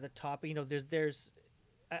leadership at the top? You know, there's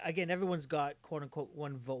again, everyone's got quote unquote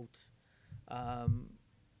one vote,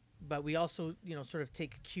 but we also, you know, sort of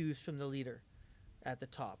take cues from the leader at the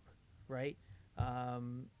top, right?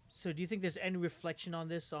 So do you think there's any reflection on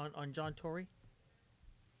this on John Tory?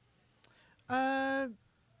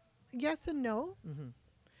 Yes and no. Mm-hmm.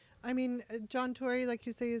 I mean, John Tory, like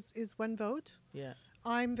you say, is one vote. Yeah.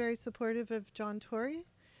 I'm very supportive of John Tory.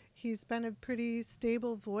 He's been a pretty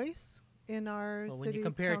stable voice in our Well, city when you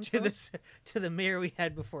compare council. it to this to the mayor we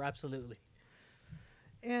had before, absolutely.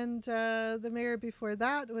 And the mayor before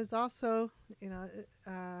that was also,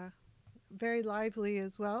 very lively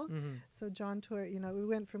as well. Mm-hmm. So John Tory, we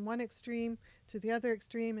went from one extreme to the other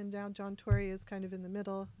extreme, and now John Tory is kind of in the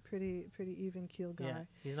middle, pretty even keel guy. Yeah,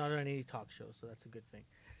 he's not on any talk show, so that's a good thing.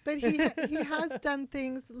 But he has done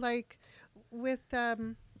things like with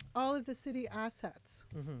all of the city assets.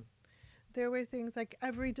 Mm-hmm. There were things like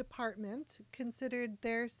every department considered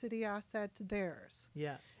their city asset theirs.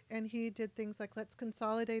 Yeah. And he did things like, let's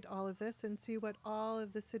consolidate all of this and see what all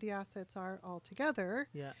of the city assets are all together.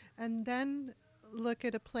 Yeah. And then look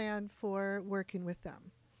at a plan for working with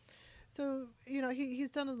them. So,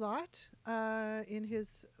 he's done a lot in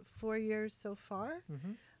his 4 years so far.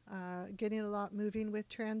 Mm-hmm. Getting a lot moving with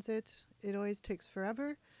transit. It always takes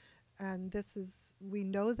forever. And we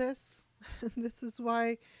know this. This is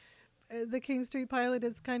why the King Street pilot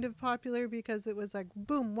is kind of popular, because it was like,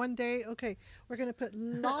 boom, one day, okay, we're going to put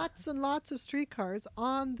lots and lots of streetcars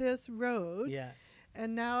on this road. Yeah.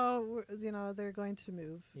 And now, they're going to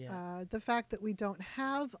move. Yeah. The fact that we don't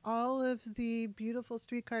have all of the beautiful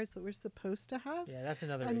streetcars that we're supposed to have. Yeah, that's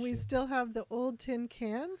another And issue. we still have the old tin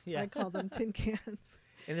cans. Yeah. I call them tin cans.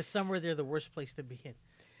 In the summer, they're the worst place to be in,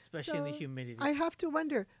 especially in the So, humidity. I have to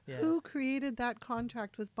wonder, Yeah. who created that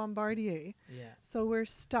contract with Bombardier? Yeah. So we're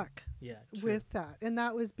stuck Yeah. True. with that. And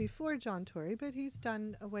that was before John Tory, but he's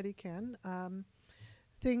done what he can.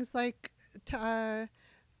 Things like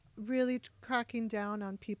really cracking down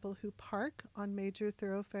on people who park on major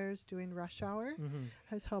thoroughfares during rush hour Mm-hmm.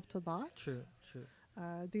 has helped a lot. True.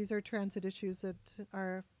 These are transit issues that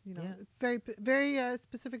are, Yeah. very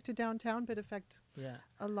specific to downtown, but affect Yeah.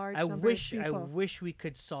 a large I number of people. wish we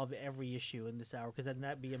could solve every issue in this hour, because then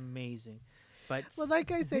that'd be amazing. But Well, like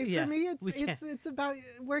I say, Yeah, for me, we can't. it's about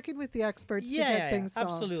working with the experts to yeah, get things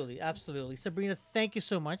solved. absolutely. Sabrina, thank you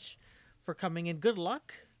so much for coming in. Good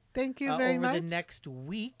luck. Thank you very over much. the next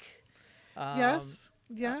week. Yes.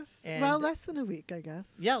 and- Well, less than a week, I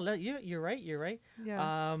guess. Yeah, you're right.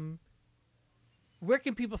 Yeah. Where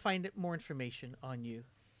can people find more information on you?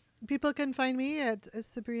 People can find me at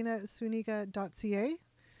sabrinasuniga.ca.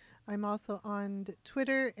 I'm also on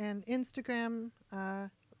Twitter and Instagram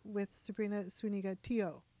with Sabrina Suniga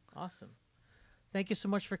TO. Awesome. Thank you so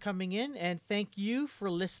much for coming in, and thank you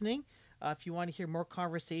for listening. If you want to hear more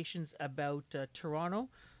conversations about Toronto,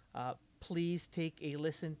 please take a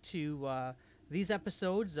listen to these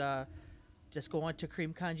episodes. Just go on to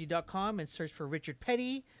creamkanji.com and search for Richard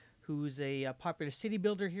Petty, who's a popular city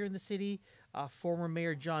builder here in the city. Former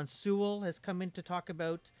Mayor John Sewell has come in to talk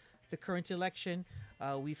about the current election.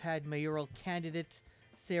 We've had mayoral candidate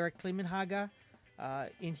Sarah Klimenhaga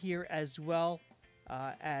in here, as well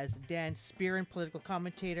as Dan Spearin, political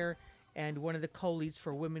commentator, and one of the co-leads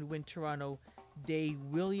for Women Win Toronto, Day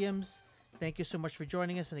Williams. Thank you so much for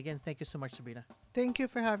joining us. And again, thank you so much, Sabrina. Thank you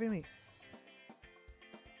for having me.